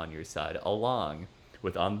ant on your side, along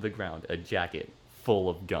with on the ground a jacket full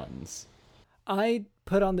of guns. I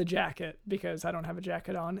put on the jacket because I don't have a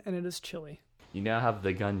jacket on and it is chilly. You now have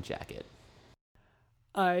the gun jacket.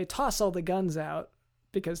 I toss all the guns out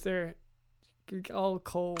because they're all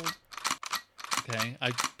cold. Okay,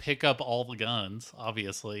 I pick up all the guns,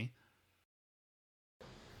 obviously.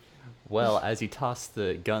 Well, as you toss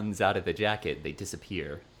the guns out of the jacket, they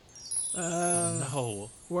disappear. No.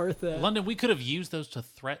 Worth it. London, we could have used those to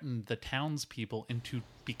threaten the townspeople into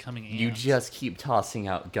becoming ants. You just keep tossing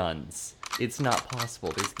out guns. It's not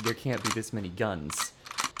possible. There can't be this many guns.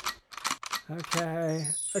 Okay,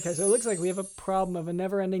 so it looks like we have a problem of a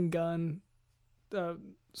never-ending gun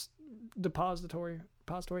depository.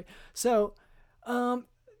 So,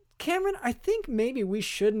 Cameron, I think maybe we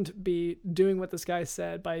shouldn't be doing what this guy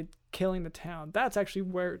said by killing the town. That's actually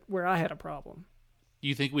where I had a problem.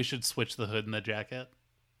 You think we should switch the hood and the jacket?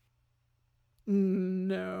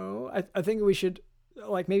 No, I think we should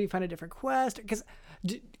like maybe find a different quest, because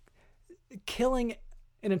killing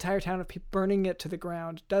an entire town of people, burning it to the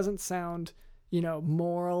ground, doesn't sound,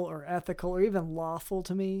 moral or ethical or even lawful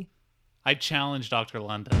to me. I challenge Dr.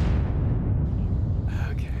 London.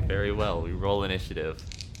 Okay. Very well. We roll initiative.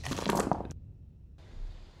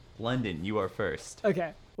 London, you are first.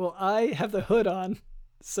 Okay. Well, I have the hood on,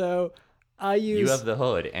 so I use... You have the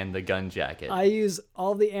hood and the gun jacket. I use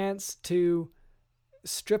all the ants to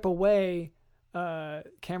strip away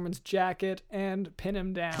Cameron's jacket and pin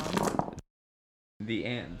him down. The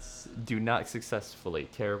ants do not successfully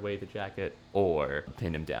tear away the jacket or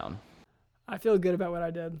pin him down. I feel good about what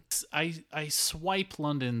I did. I swipe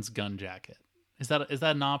London's gun jacket. Is that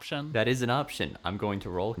an option? That is an option. I'm going to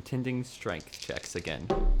roll contending strength checks again.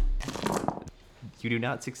 You do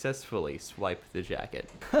not successfully swipe the jacket.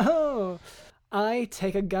 Oh, I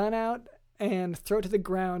take a gun out and throw it to the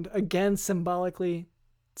ground, again symbolically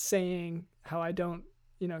saying how I don't,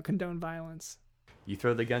 condone violence. You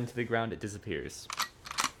throw the gun to the ground, it disappears.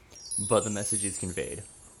 But the message is conveyed.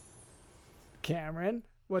 Cameron,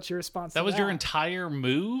 what's your response? That was your entire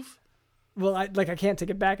move? Well, I can't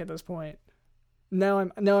take it back at this point. Now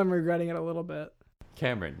I'm regretting it a little bit.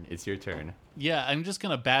 Cameron, it's your turn. Yeah, I'm just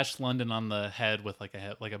gonna bash London on the head with like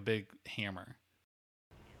a big hammer.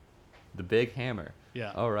 The big hammer.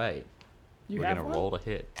 Yeah. All right. We're gonna roll to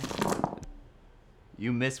hit.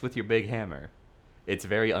 You miss with your big hammer. It's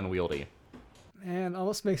very unwieldy. Man,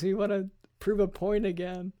 almost makes me want to prove a point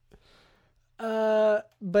again.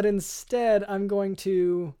 But instead, I'm going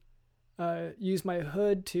to use my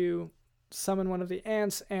hood to summon one of the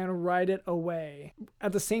ants and ride it away.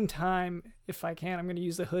 At the same time, if I can, I'm going to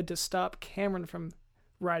use the hood to stop Cameron from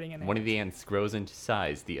riding an ant. One of the ants grows into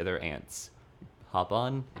size, the other ants hop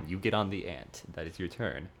on, and you get on the ant. That is your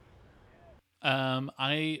turn.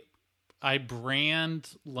 I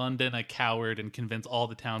brand London a coward and convince all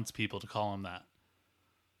the townspeople to call him that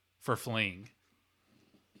for fleeing.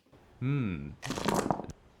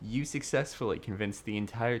 You successfully convinced the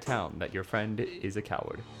entire town that your friend is a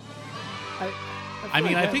coward.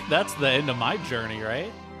 I think that's the end of my journey,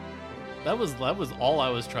 right? That was all I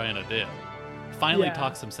was trying to do. Finally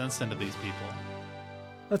talk some sense into these people.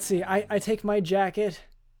 Let's see. I take my jacket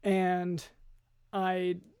and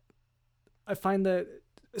I find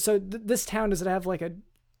this town, does it have like a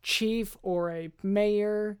chief or a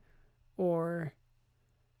mayor or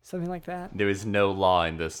something like that? There is no law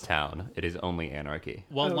in this town. It is only anarchy.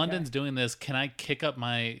 While London's doing this, can I kick up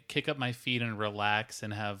my feet and relax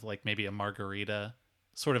and have like maybe a margarita,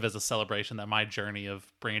 sort of as a celebration that my journey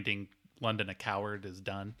of branding London a coward is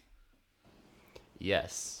done?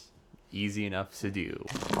 Yes. Easy enough to do.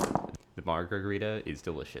 The margarita is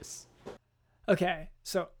delicious. Okay,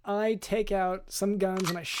 so I take out some guns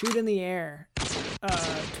and I shoot in the air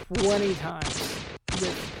 20 times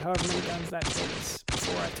with however many guns that takes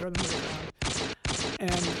before I throw them to the ground.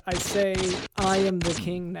 And I say, I am the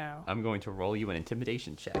king now. I'm going to roll you an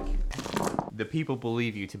intimidation check. The people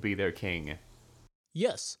believe you to be their king.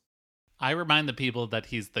 Yes. I remind the people that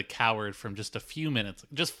he's the coward from just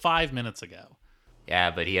 5 minutes ago.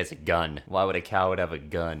 Yeah, but he has a gun. Why would a coward have a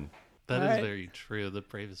gun? That is Alright. very true. The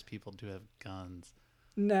bravest people do have guns.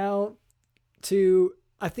 Now,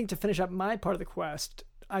 I think to finish up my part of the quest,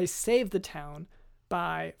 I saved the town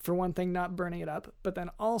by, for one thing, not burning it up, but then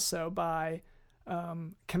also by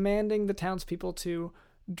commanding the townspeople to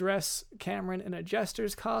dress Cameron in a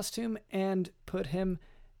jester's costume and put him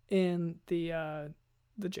in the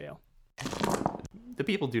jail. The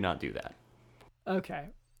people do not do that. Okay.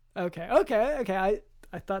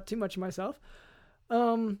 I thought too much of myself.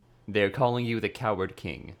 They're calling you the Coward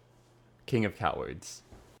King. King of Cowards.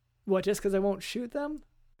 What, just because I won't shoot them?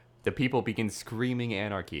 The people begin screaming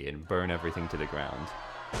anarchy and burn everything to the ground.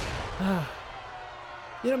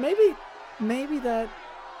 You know, maybe that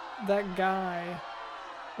guy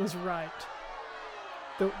was right.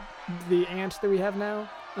 The ant that we have now,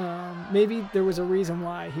 maybe there was a reason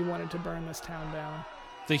why he wanted to burn this town down.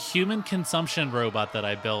 The human consumption robot that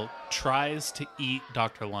I built tries to eat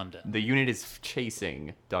Dr. London. The unit is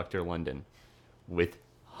chasing Dr. London with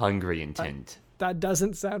hungry intent. That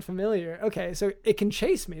doesn't sound familiar. Okay, so it can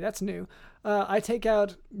chase me. That's new. I take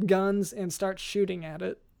out guns and start shooting at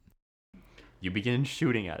it. You begin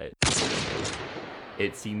shooting at it.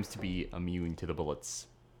 It seems to be immune to the bullets.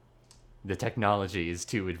 The technology is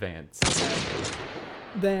too advanced.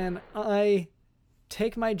 Then I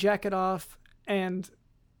take my jacket off and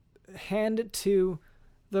hand it to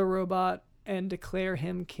the robot and declare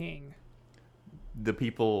him king. The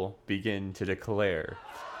people begin to declare,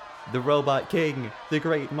 "The Robot King! The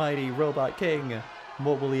great mighty Robot King!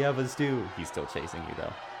 What will he have us do?" He's still chasing you,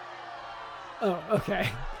 though. Oh, okay.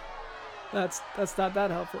 That's not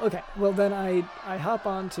that helpful. Okay, well then I hop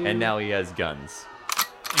onto... And now he has guns.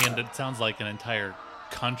 And it sounds like an entire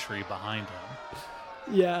country behind him.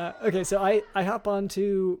 Yeah, okay, so I hop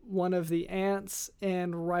onto one of the ants,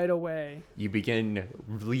 and right away... You begin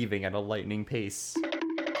leaving at a lightning pace.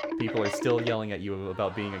 People are still yelling at you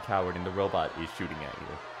about being a coward, and the robot is shooting at you.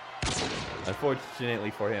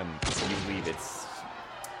 Unfortunately for him, you leave its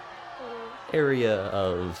area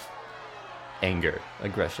of anger,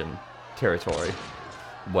 aggression, territory,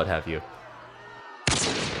 what have you.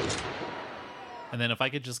 And then if I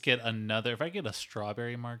could just get a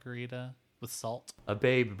strawberry margarita with salt. A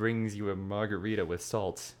babe brings you a margarita with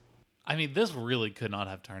salt. I mean, this really could not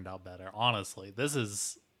have turned out better. Honestly, this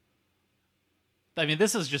is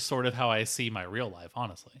just sort of how I see my real life,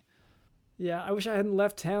 honestly. Yeah, I wish I hadn't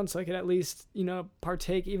left town so I could at least,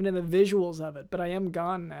 partake even in the visuals of it, but I am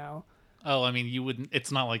gone now. Oh, I mean, you wouldn't.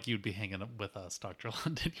 It's not like you'd be hanging with us, Dr.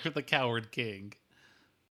 London. You're the Coward King.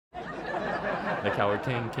 The Coward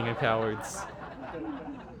King, King of Cowards.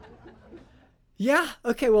 Yeah,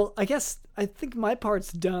 okay, well, I think my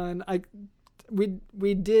part's done.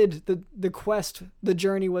 We did the quest, the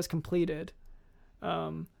journey was completed.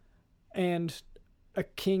 And a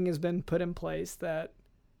king has been put in place that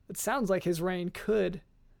it sounds like his reign could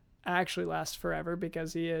actually last forever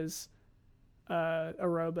because he is a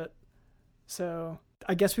robot. So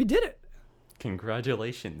I guess we did it.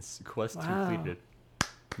 Congratulations. Quest Wow. completed.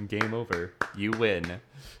 Game over. You win.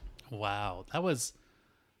 Wow, that was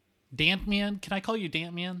Dantman. Can I call you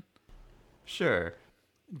Dantman? Sure.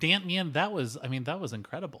 Dantman, that was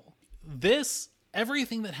incredible.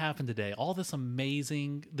 Everything that happened today, all this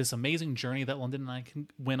amazing journey that London and I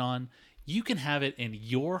went on, you can have it in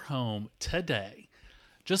your home today,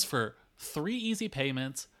 just for 3 easy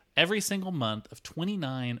payments every single month of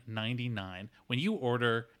 $29.99 when you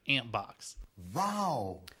order Antbox.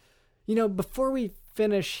 Wow. Before we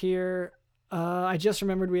finish here, I just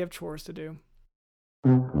remembered we have chores to do.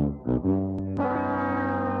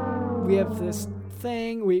 We have this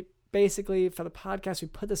thing. We basically, for the podcast, we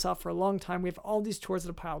put this off for a long time. We have all these chores that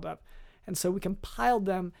are piled up. And so we compiled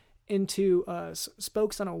them into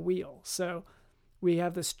spokes on a wheel. So we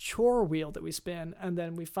have this chore wheel that we spin, and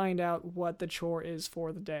then we find out what the chore is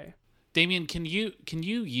for the day. Damien, can you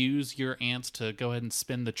use your ants to go ahead and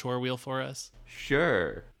spin the chore wheel for us?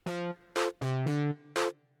 Sure.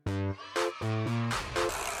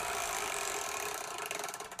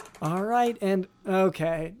 All right, and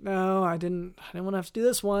okay. No, I didn't want to have to do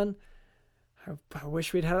this one. I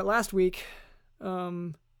wish we'd had it last week.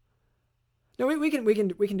 No, we can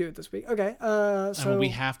do it this week. Okay. So we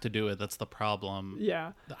have to do it. That's the problem.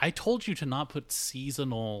 Yeah. I told you to not put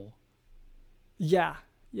seasonal. Yeah.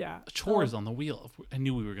 Chores on the wheel. I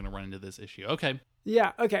knew we were going to run into this issue. Okay.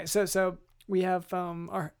 Yeah. Okay. So we have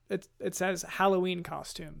it says Halloween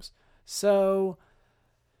costumes. So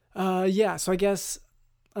yeah. So I guess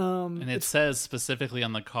and it says specifically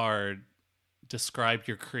on the card, describe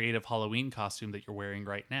your creative Halloween costume that you're wearing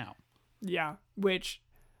right now. Yeah. Which,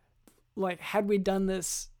 like, had we done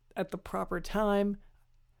this at the proper time.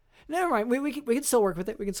 Never mind. We can still work with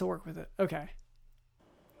it. We can still work with it. Okay.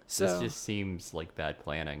 So This just seems like bad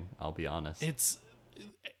planning, I'll be honest. It's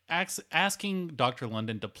asking Dr.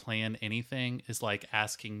 London to plan anything is like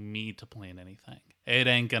asking me to plan anything. It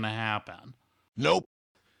ain't gonna happen. Nope.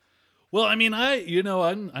 Well, I mean,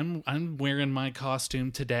 I'm wearing my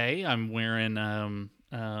costume today. I'm wearing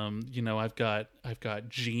I've got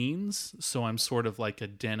jeans, so I'm sort of like a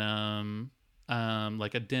denim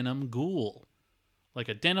ghoul. Like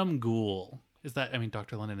a denim ghoul. Is that, I mean,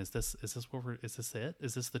 Dr. London, is this it?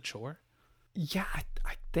 Is this the chore? yeah,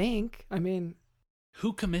 I think. I mean,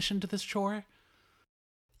 Who commissioned this chore?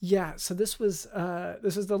 yeah. So this was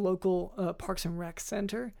the local Parks and Rec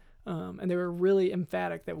Center, and they were really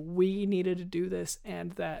emphatic that we needed to do this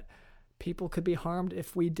and that people could be harmed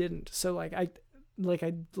if we didn't. So I'd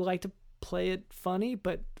like to play it funny,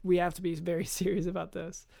 but we have to be very serious about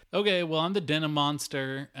this. Okay, well, I'm the denim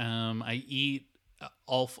monster. I eat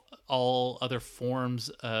all other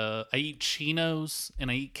forms. I eat chinos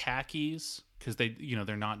and I eat khakis because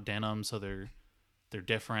they're not denim, so they're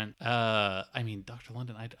different. I mean, Dr.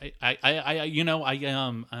 London, I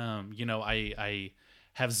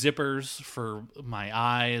have zippers for my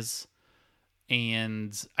eyes,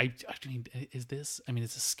 and I mean, is this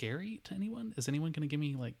scary to anyone? Is anyone going to give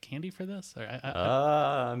me like candy for this? Or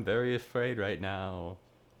I'm very afraid right now.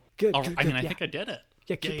 Good. I good, mean, good, I yeah. think I did it.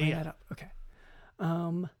 Yeah, keep bringing that up. Okay.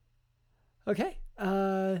 Okay.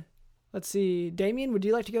 Let's see. Damien, would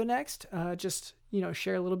you like to go next? Just,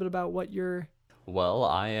 share a little bit about what you're... Well,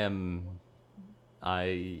 I am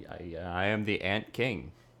the Ant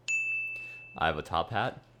King. I have a top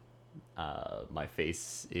hat. My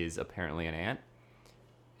face is apparently an ant,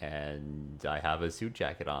 and I have a suit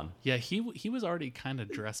jacket on. Yeah, he was already kind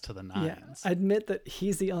of dressed to the Yeah, nines. I admit that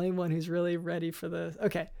he's the only one who's really ready for this.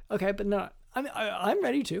 Okay, but no, I'm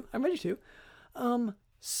ready to.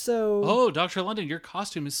 So... Oh, Dr. London, your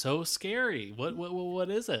costume is so scary. What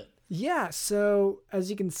is it? Yeah, so as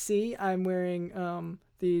you can see, I'm wearing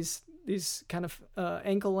these kind of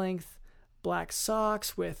ankle length black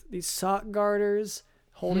socks with these sock garters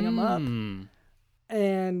holding them up,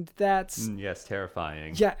 and that's Yes,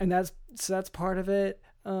 terrifying. yeah, and that's part of it.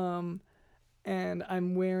 And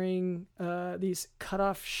I'm wearing these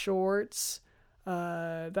cutoff shorts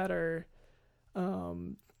that are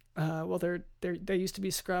they used to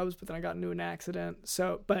be scrubs, but then I got into an accident.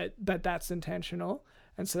 So, but that's intentional.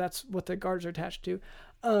 And so that's what the guards are attached to.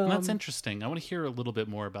 That's interesting. I want to hear a little bit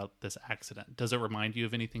more about this accident. Does it remind you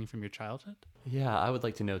of anything from your childhood? Yeah, I would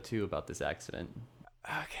like to know too about this accident.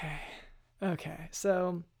 Okay.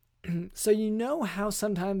 So how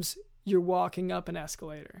sometimes you're walking up an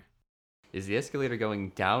escalator. Is the escalator going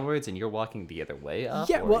downwards and you're walking the other way up?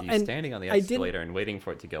 Yeah, or well, are you and standing on the I didn't- escalator and waiting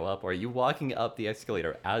for it to go up? Or are you walking up the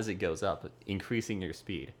escalator as it goes up, increasing your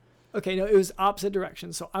speed? Okay, no, it was opposite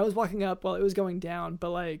direction. So I was walking up while it was going down,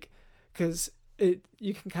 but because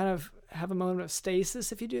you can kind of have a moment of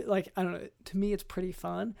stasis if you do. I don't know. To me, it's pretty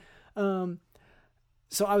fun.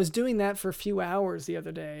 So I was doing that for a few hours the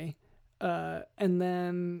other day, and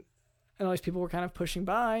all these people were kind of pushing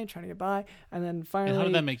by, trying to get by, and then finally. And how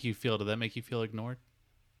did that make you feel? Did that make you feel ignored?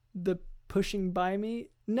 The pushing by me?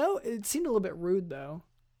 No, it seemed a little bit rude though.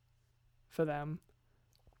 For them.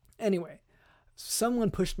 Anyway. Someone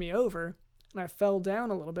pushed me over and I fell down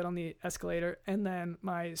a little bit on the escalator, and then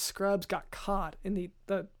my scrubs got caught in the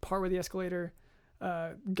part where the escalator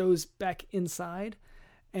goes back inside,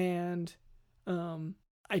 and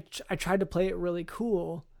I tried to play it really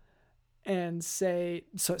cool and say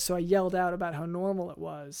so I yelled out about how normal it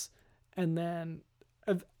was, and then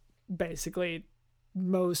basically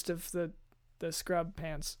most of the scrub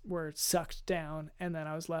pants were sucked down, and then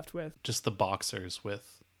I was left with just the boxers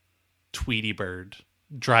with Tweety Bird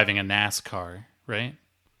driving a NASCAR, right?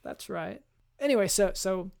 That's right. Anyway,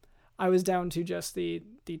 so I was down to just the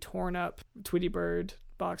torn up Tweety Bird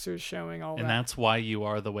boxers showing all that. And that's why you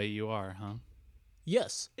are the way you are, huh?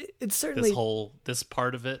 Yes. It's certainly this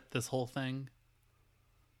part of it, this whole thing.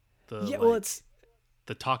 It's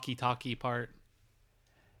the talkie part.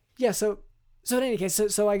 Yeah, so in any case,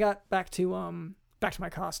 so I got back to my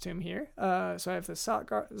costume here. So I have the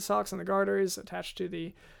socks and the garters attached to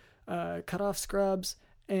the cutoff scrubs,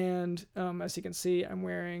 and as you can see, I'm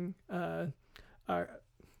wearing on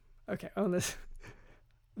this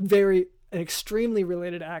extremely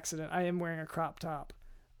related accident, I am wearing a crop top,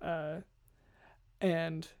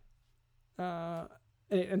 and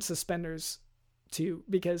suspenders too,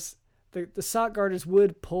 because the sock garters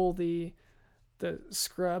would pull the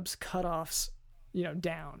scrubs cutoffs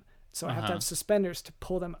down, so I have to have suspenders to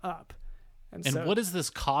pull them up. And so, what is this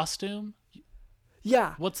costume?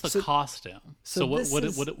 Yeah. What's the so costume? so So what this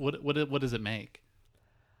what, is- what does it make?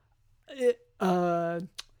 You're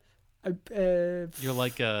You're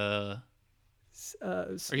like a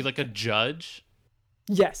are you like a judge?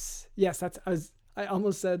 Yes. That's I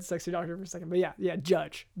almost said sexy doctor for a second, but yeah,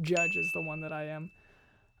 judge. Judge is the one that I am.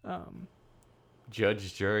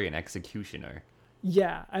 Judge, jury, and executioner.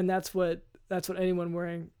 Yeah, and that's what anyone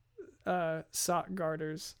wearing sock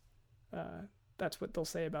garters, that's what they'll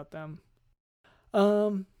say about them.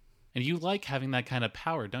 And you like having that kind of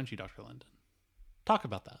power, don't you, Dr. Linden? Talk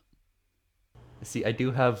about that. See, I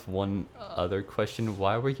do have one other question.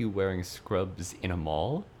 Why were you wearing scrubs in a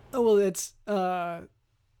mall? Oh, well, it's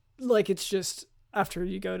like it's just after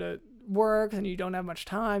you go to work and you don't have much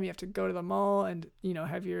time, you have to go to the mall and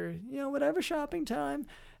have your whatever shopping time,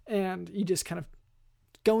 and you just kind of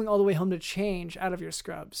going all the way home to change out of your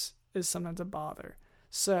scrubs is sometimes a bother.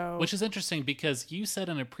 So, Which is interesting because you said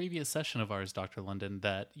in a previous session of ours, Dr. Linden,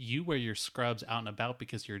 that you wear your scrubs out and about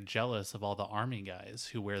because you're jealous of all the Army guys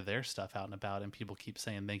who wear their stuff out and about, and people keep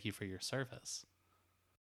saying thank you for your service.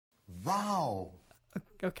 Wow.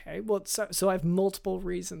 okay, well, so I have multiple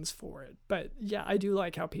reasons for it, but yeah, I do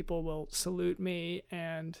like how people will salute me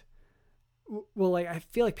and like I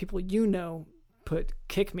feel like people put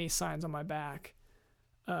kick me signs on my back,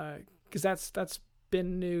 because that's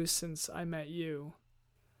been new since I met you.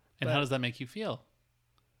 And how does that make you feel?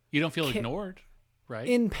 You don't feel ignored, right?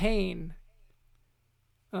 In pain.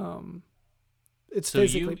 It's So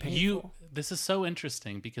physically painful. this is so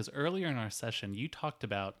interesting because earlier in our session, you talked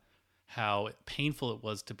about how painful it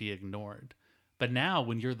was to be ignored. But now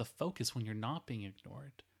when you're the focus, when you're not being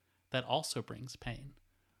ignored, that also brings pain.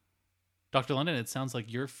 Dr. Linden, it sounds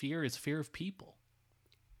like your fear is fear of people.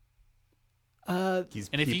 He's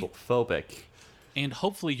And if you- people-phobic. And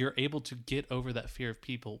hopefully you're able to get over that fear of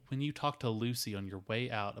people when you talk to Lucy on your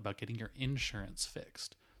way out about getting your insurance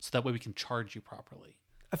fixed. So that way we can charge you properly.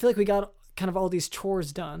 I feel like we got kind of all these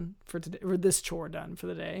chores done for today, or this chore done for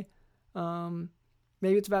the day.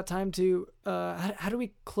 Maybe it's about time to, how do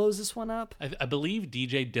we close this one up? I believe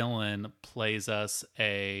DJ Dylan plays us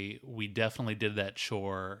a "we definitely did that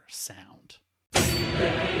chore" sound.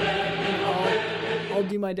 I'll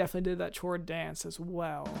do my definitely did that chore dance as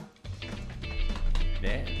well.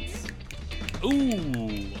 Dance.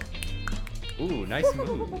 Ooh. Ooh, nice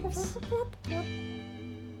moves.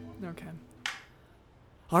 Okay.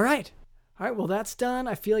 All right. Well, that's done.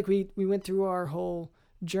 I feel like we went through our whole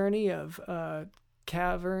journey of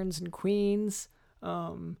caverns and queens.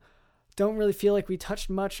 Don't really feel like we touched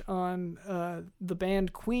much on the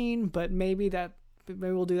band Queen, but maybe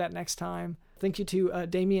we'll do that next time. Thank you to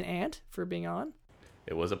Damien Ant for being on.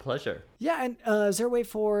 It was a pleasure. Yeah, and is there a way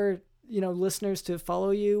for listeners to follow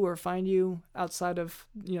you or find you outside of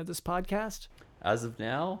this podcast? As of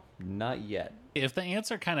now, not yet. If the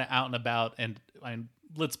ants are kind of out and about, and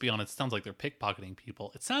let's be honest, it sounds like they're pickpocketing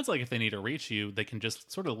people. It sounds like if they need to reach you, they can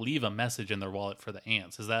just sort of leave a message in their wallet for the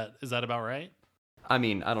ants. Is that about right? I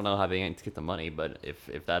mean, I don't know how the ants get the money, but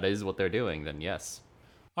if that is what they're doing, then yes.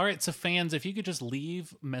 All right, so fans, if you could just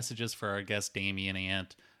leave messages for our guest Damien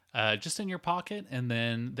Ant just in your pocket, and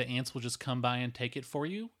then the ants will just come by and take it for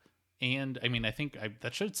you. And I mean, I think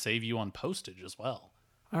that should save you on postage as well.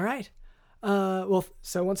 All right. Well,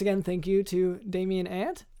 so once again, thank you to Damien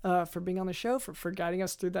Ant for being on the show, for guiding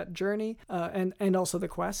us through that journey, and also the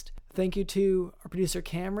quest. Thank you to our producer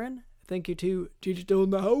Cameron. Thank you to Digital in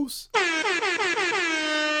the House.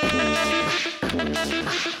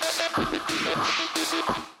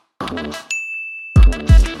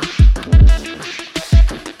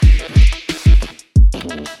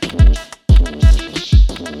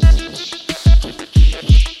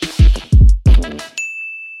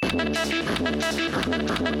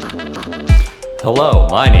 Hello,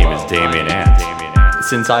 my name is Damien Ant.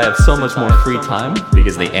 Since I have so much more free time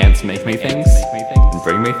because the ants make me things and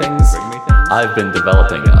bring me things, I've been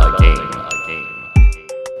developing a game.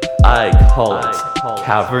 I call it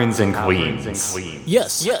Caverns and Queens.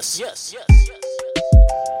 Yes.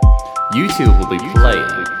 YouTube will be playing,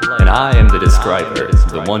 and I am the describer,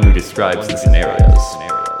 the one who describes the scenarios.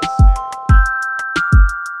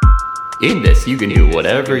 In this, you can do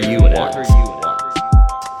whatever you want.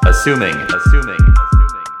 Assuming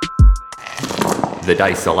the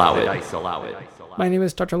dice allow it. My name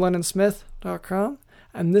is drlondonsmith.com,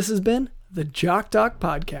 and this has been the Jock Doc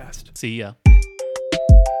Podcast. See ya.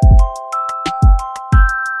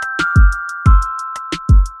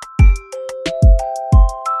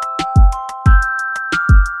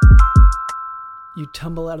 You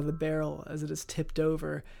tumble out of the barrel as it is tipped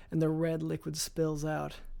over and the red liquid spills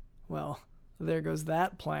out. Well, there goes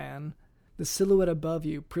that plan. The silhouette above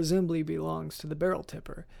you presumably belongs to the barrel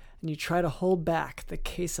tipper, and you try to hold back the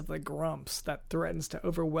case of the grumps that threatens to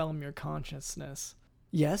overwhelm your consciousness.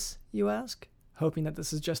 Yes, you ask, hoping that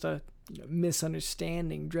this is just a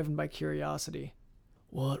misunderstanding driven by curiosity.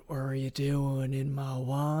 What were you doing in my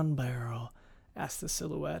wine barrel? Asked the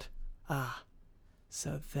silhouette. Ah,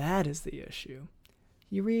 so that is the issue.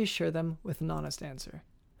 You reassure them with an honest answer.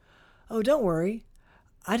 Oh, don't worry.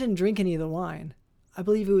 I didn't drink any of the wine. I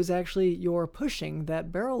believe it was actually your pushing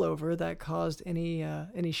that barrel over that caused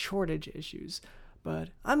any shortage issues.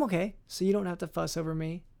 But I'm okay, so you don't have to fuss over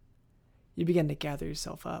me. You begin to gather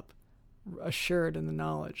yourself up, assured in the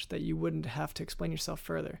knowledge that you wouldn't have to explain yourself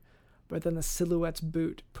further. But then the silhouette's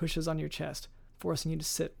boot pushes on your chest, forcing you to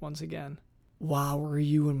sit once again. Why were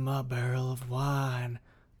you in my barrel of wine?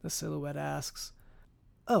 The silhouette asks.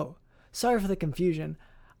 Oh, sorry for the confusion.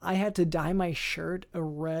 I had to dye my shirt a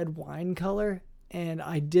red wine color, and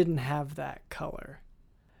I didn't have that color.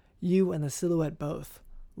 You and the silhouette both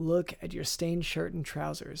look at your stained shirt and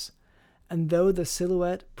trousers, and though the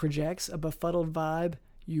silhouette projects a befuddled vibe,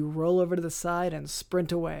 you roll over to the side and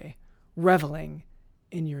sprint away, reveling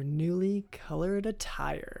in your newly colored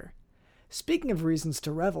attire. Speaking of reasons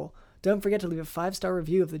to revel, don't forget to leave a 5-star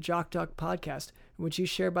review of the Jock Doc podcast, in which you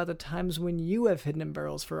share about the times when you have hidden in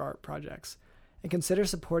barrels for art projects. And consider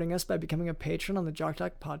supporting us by becoming a patron on the Jock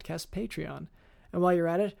Doc podcast Patreon. And while you're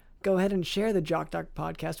at it, go ahead and share the Jock Doc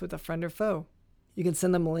podcast with a friend or foe. You can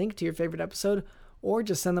send them a link to your favorite episode, or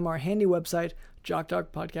just send them our handy website,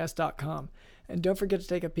 jockdocpodcast.com. And don't forget to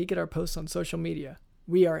take a peek at our posts on social media.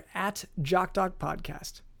 We are at Jock Doc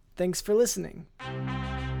Podcast. Thanks for listening.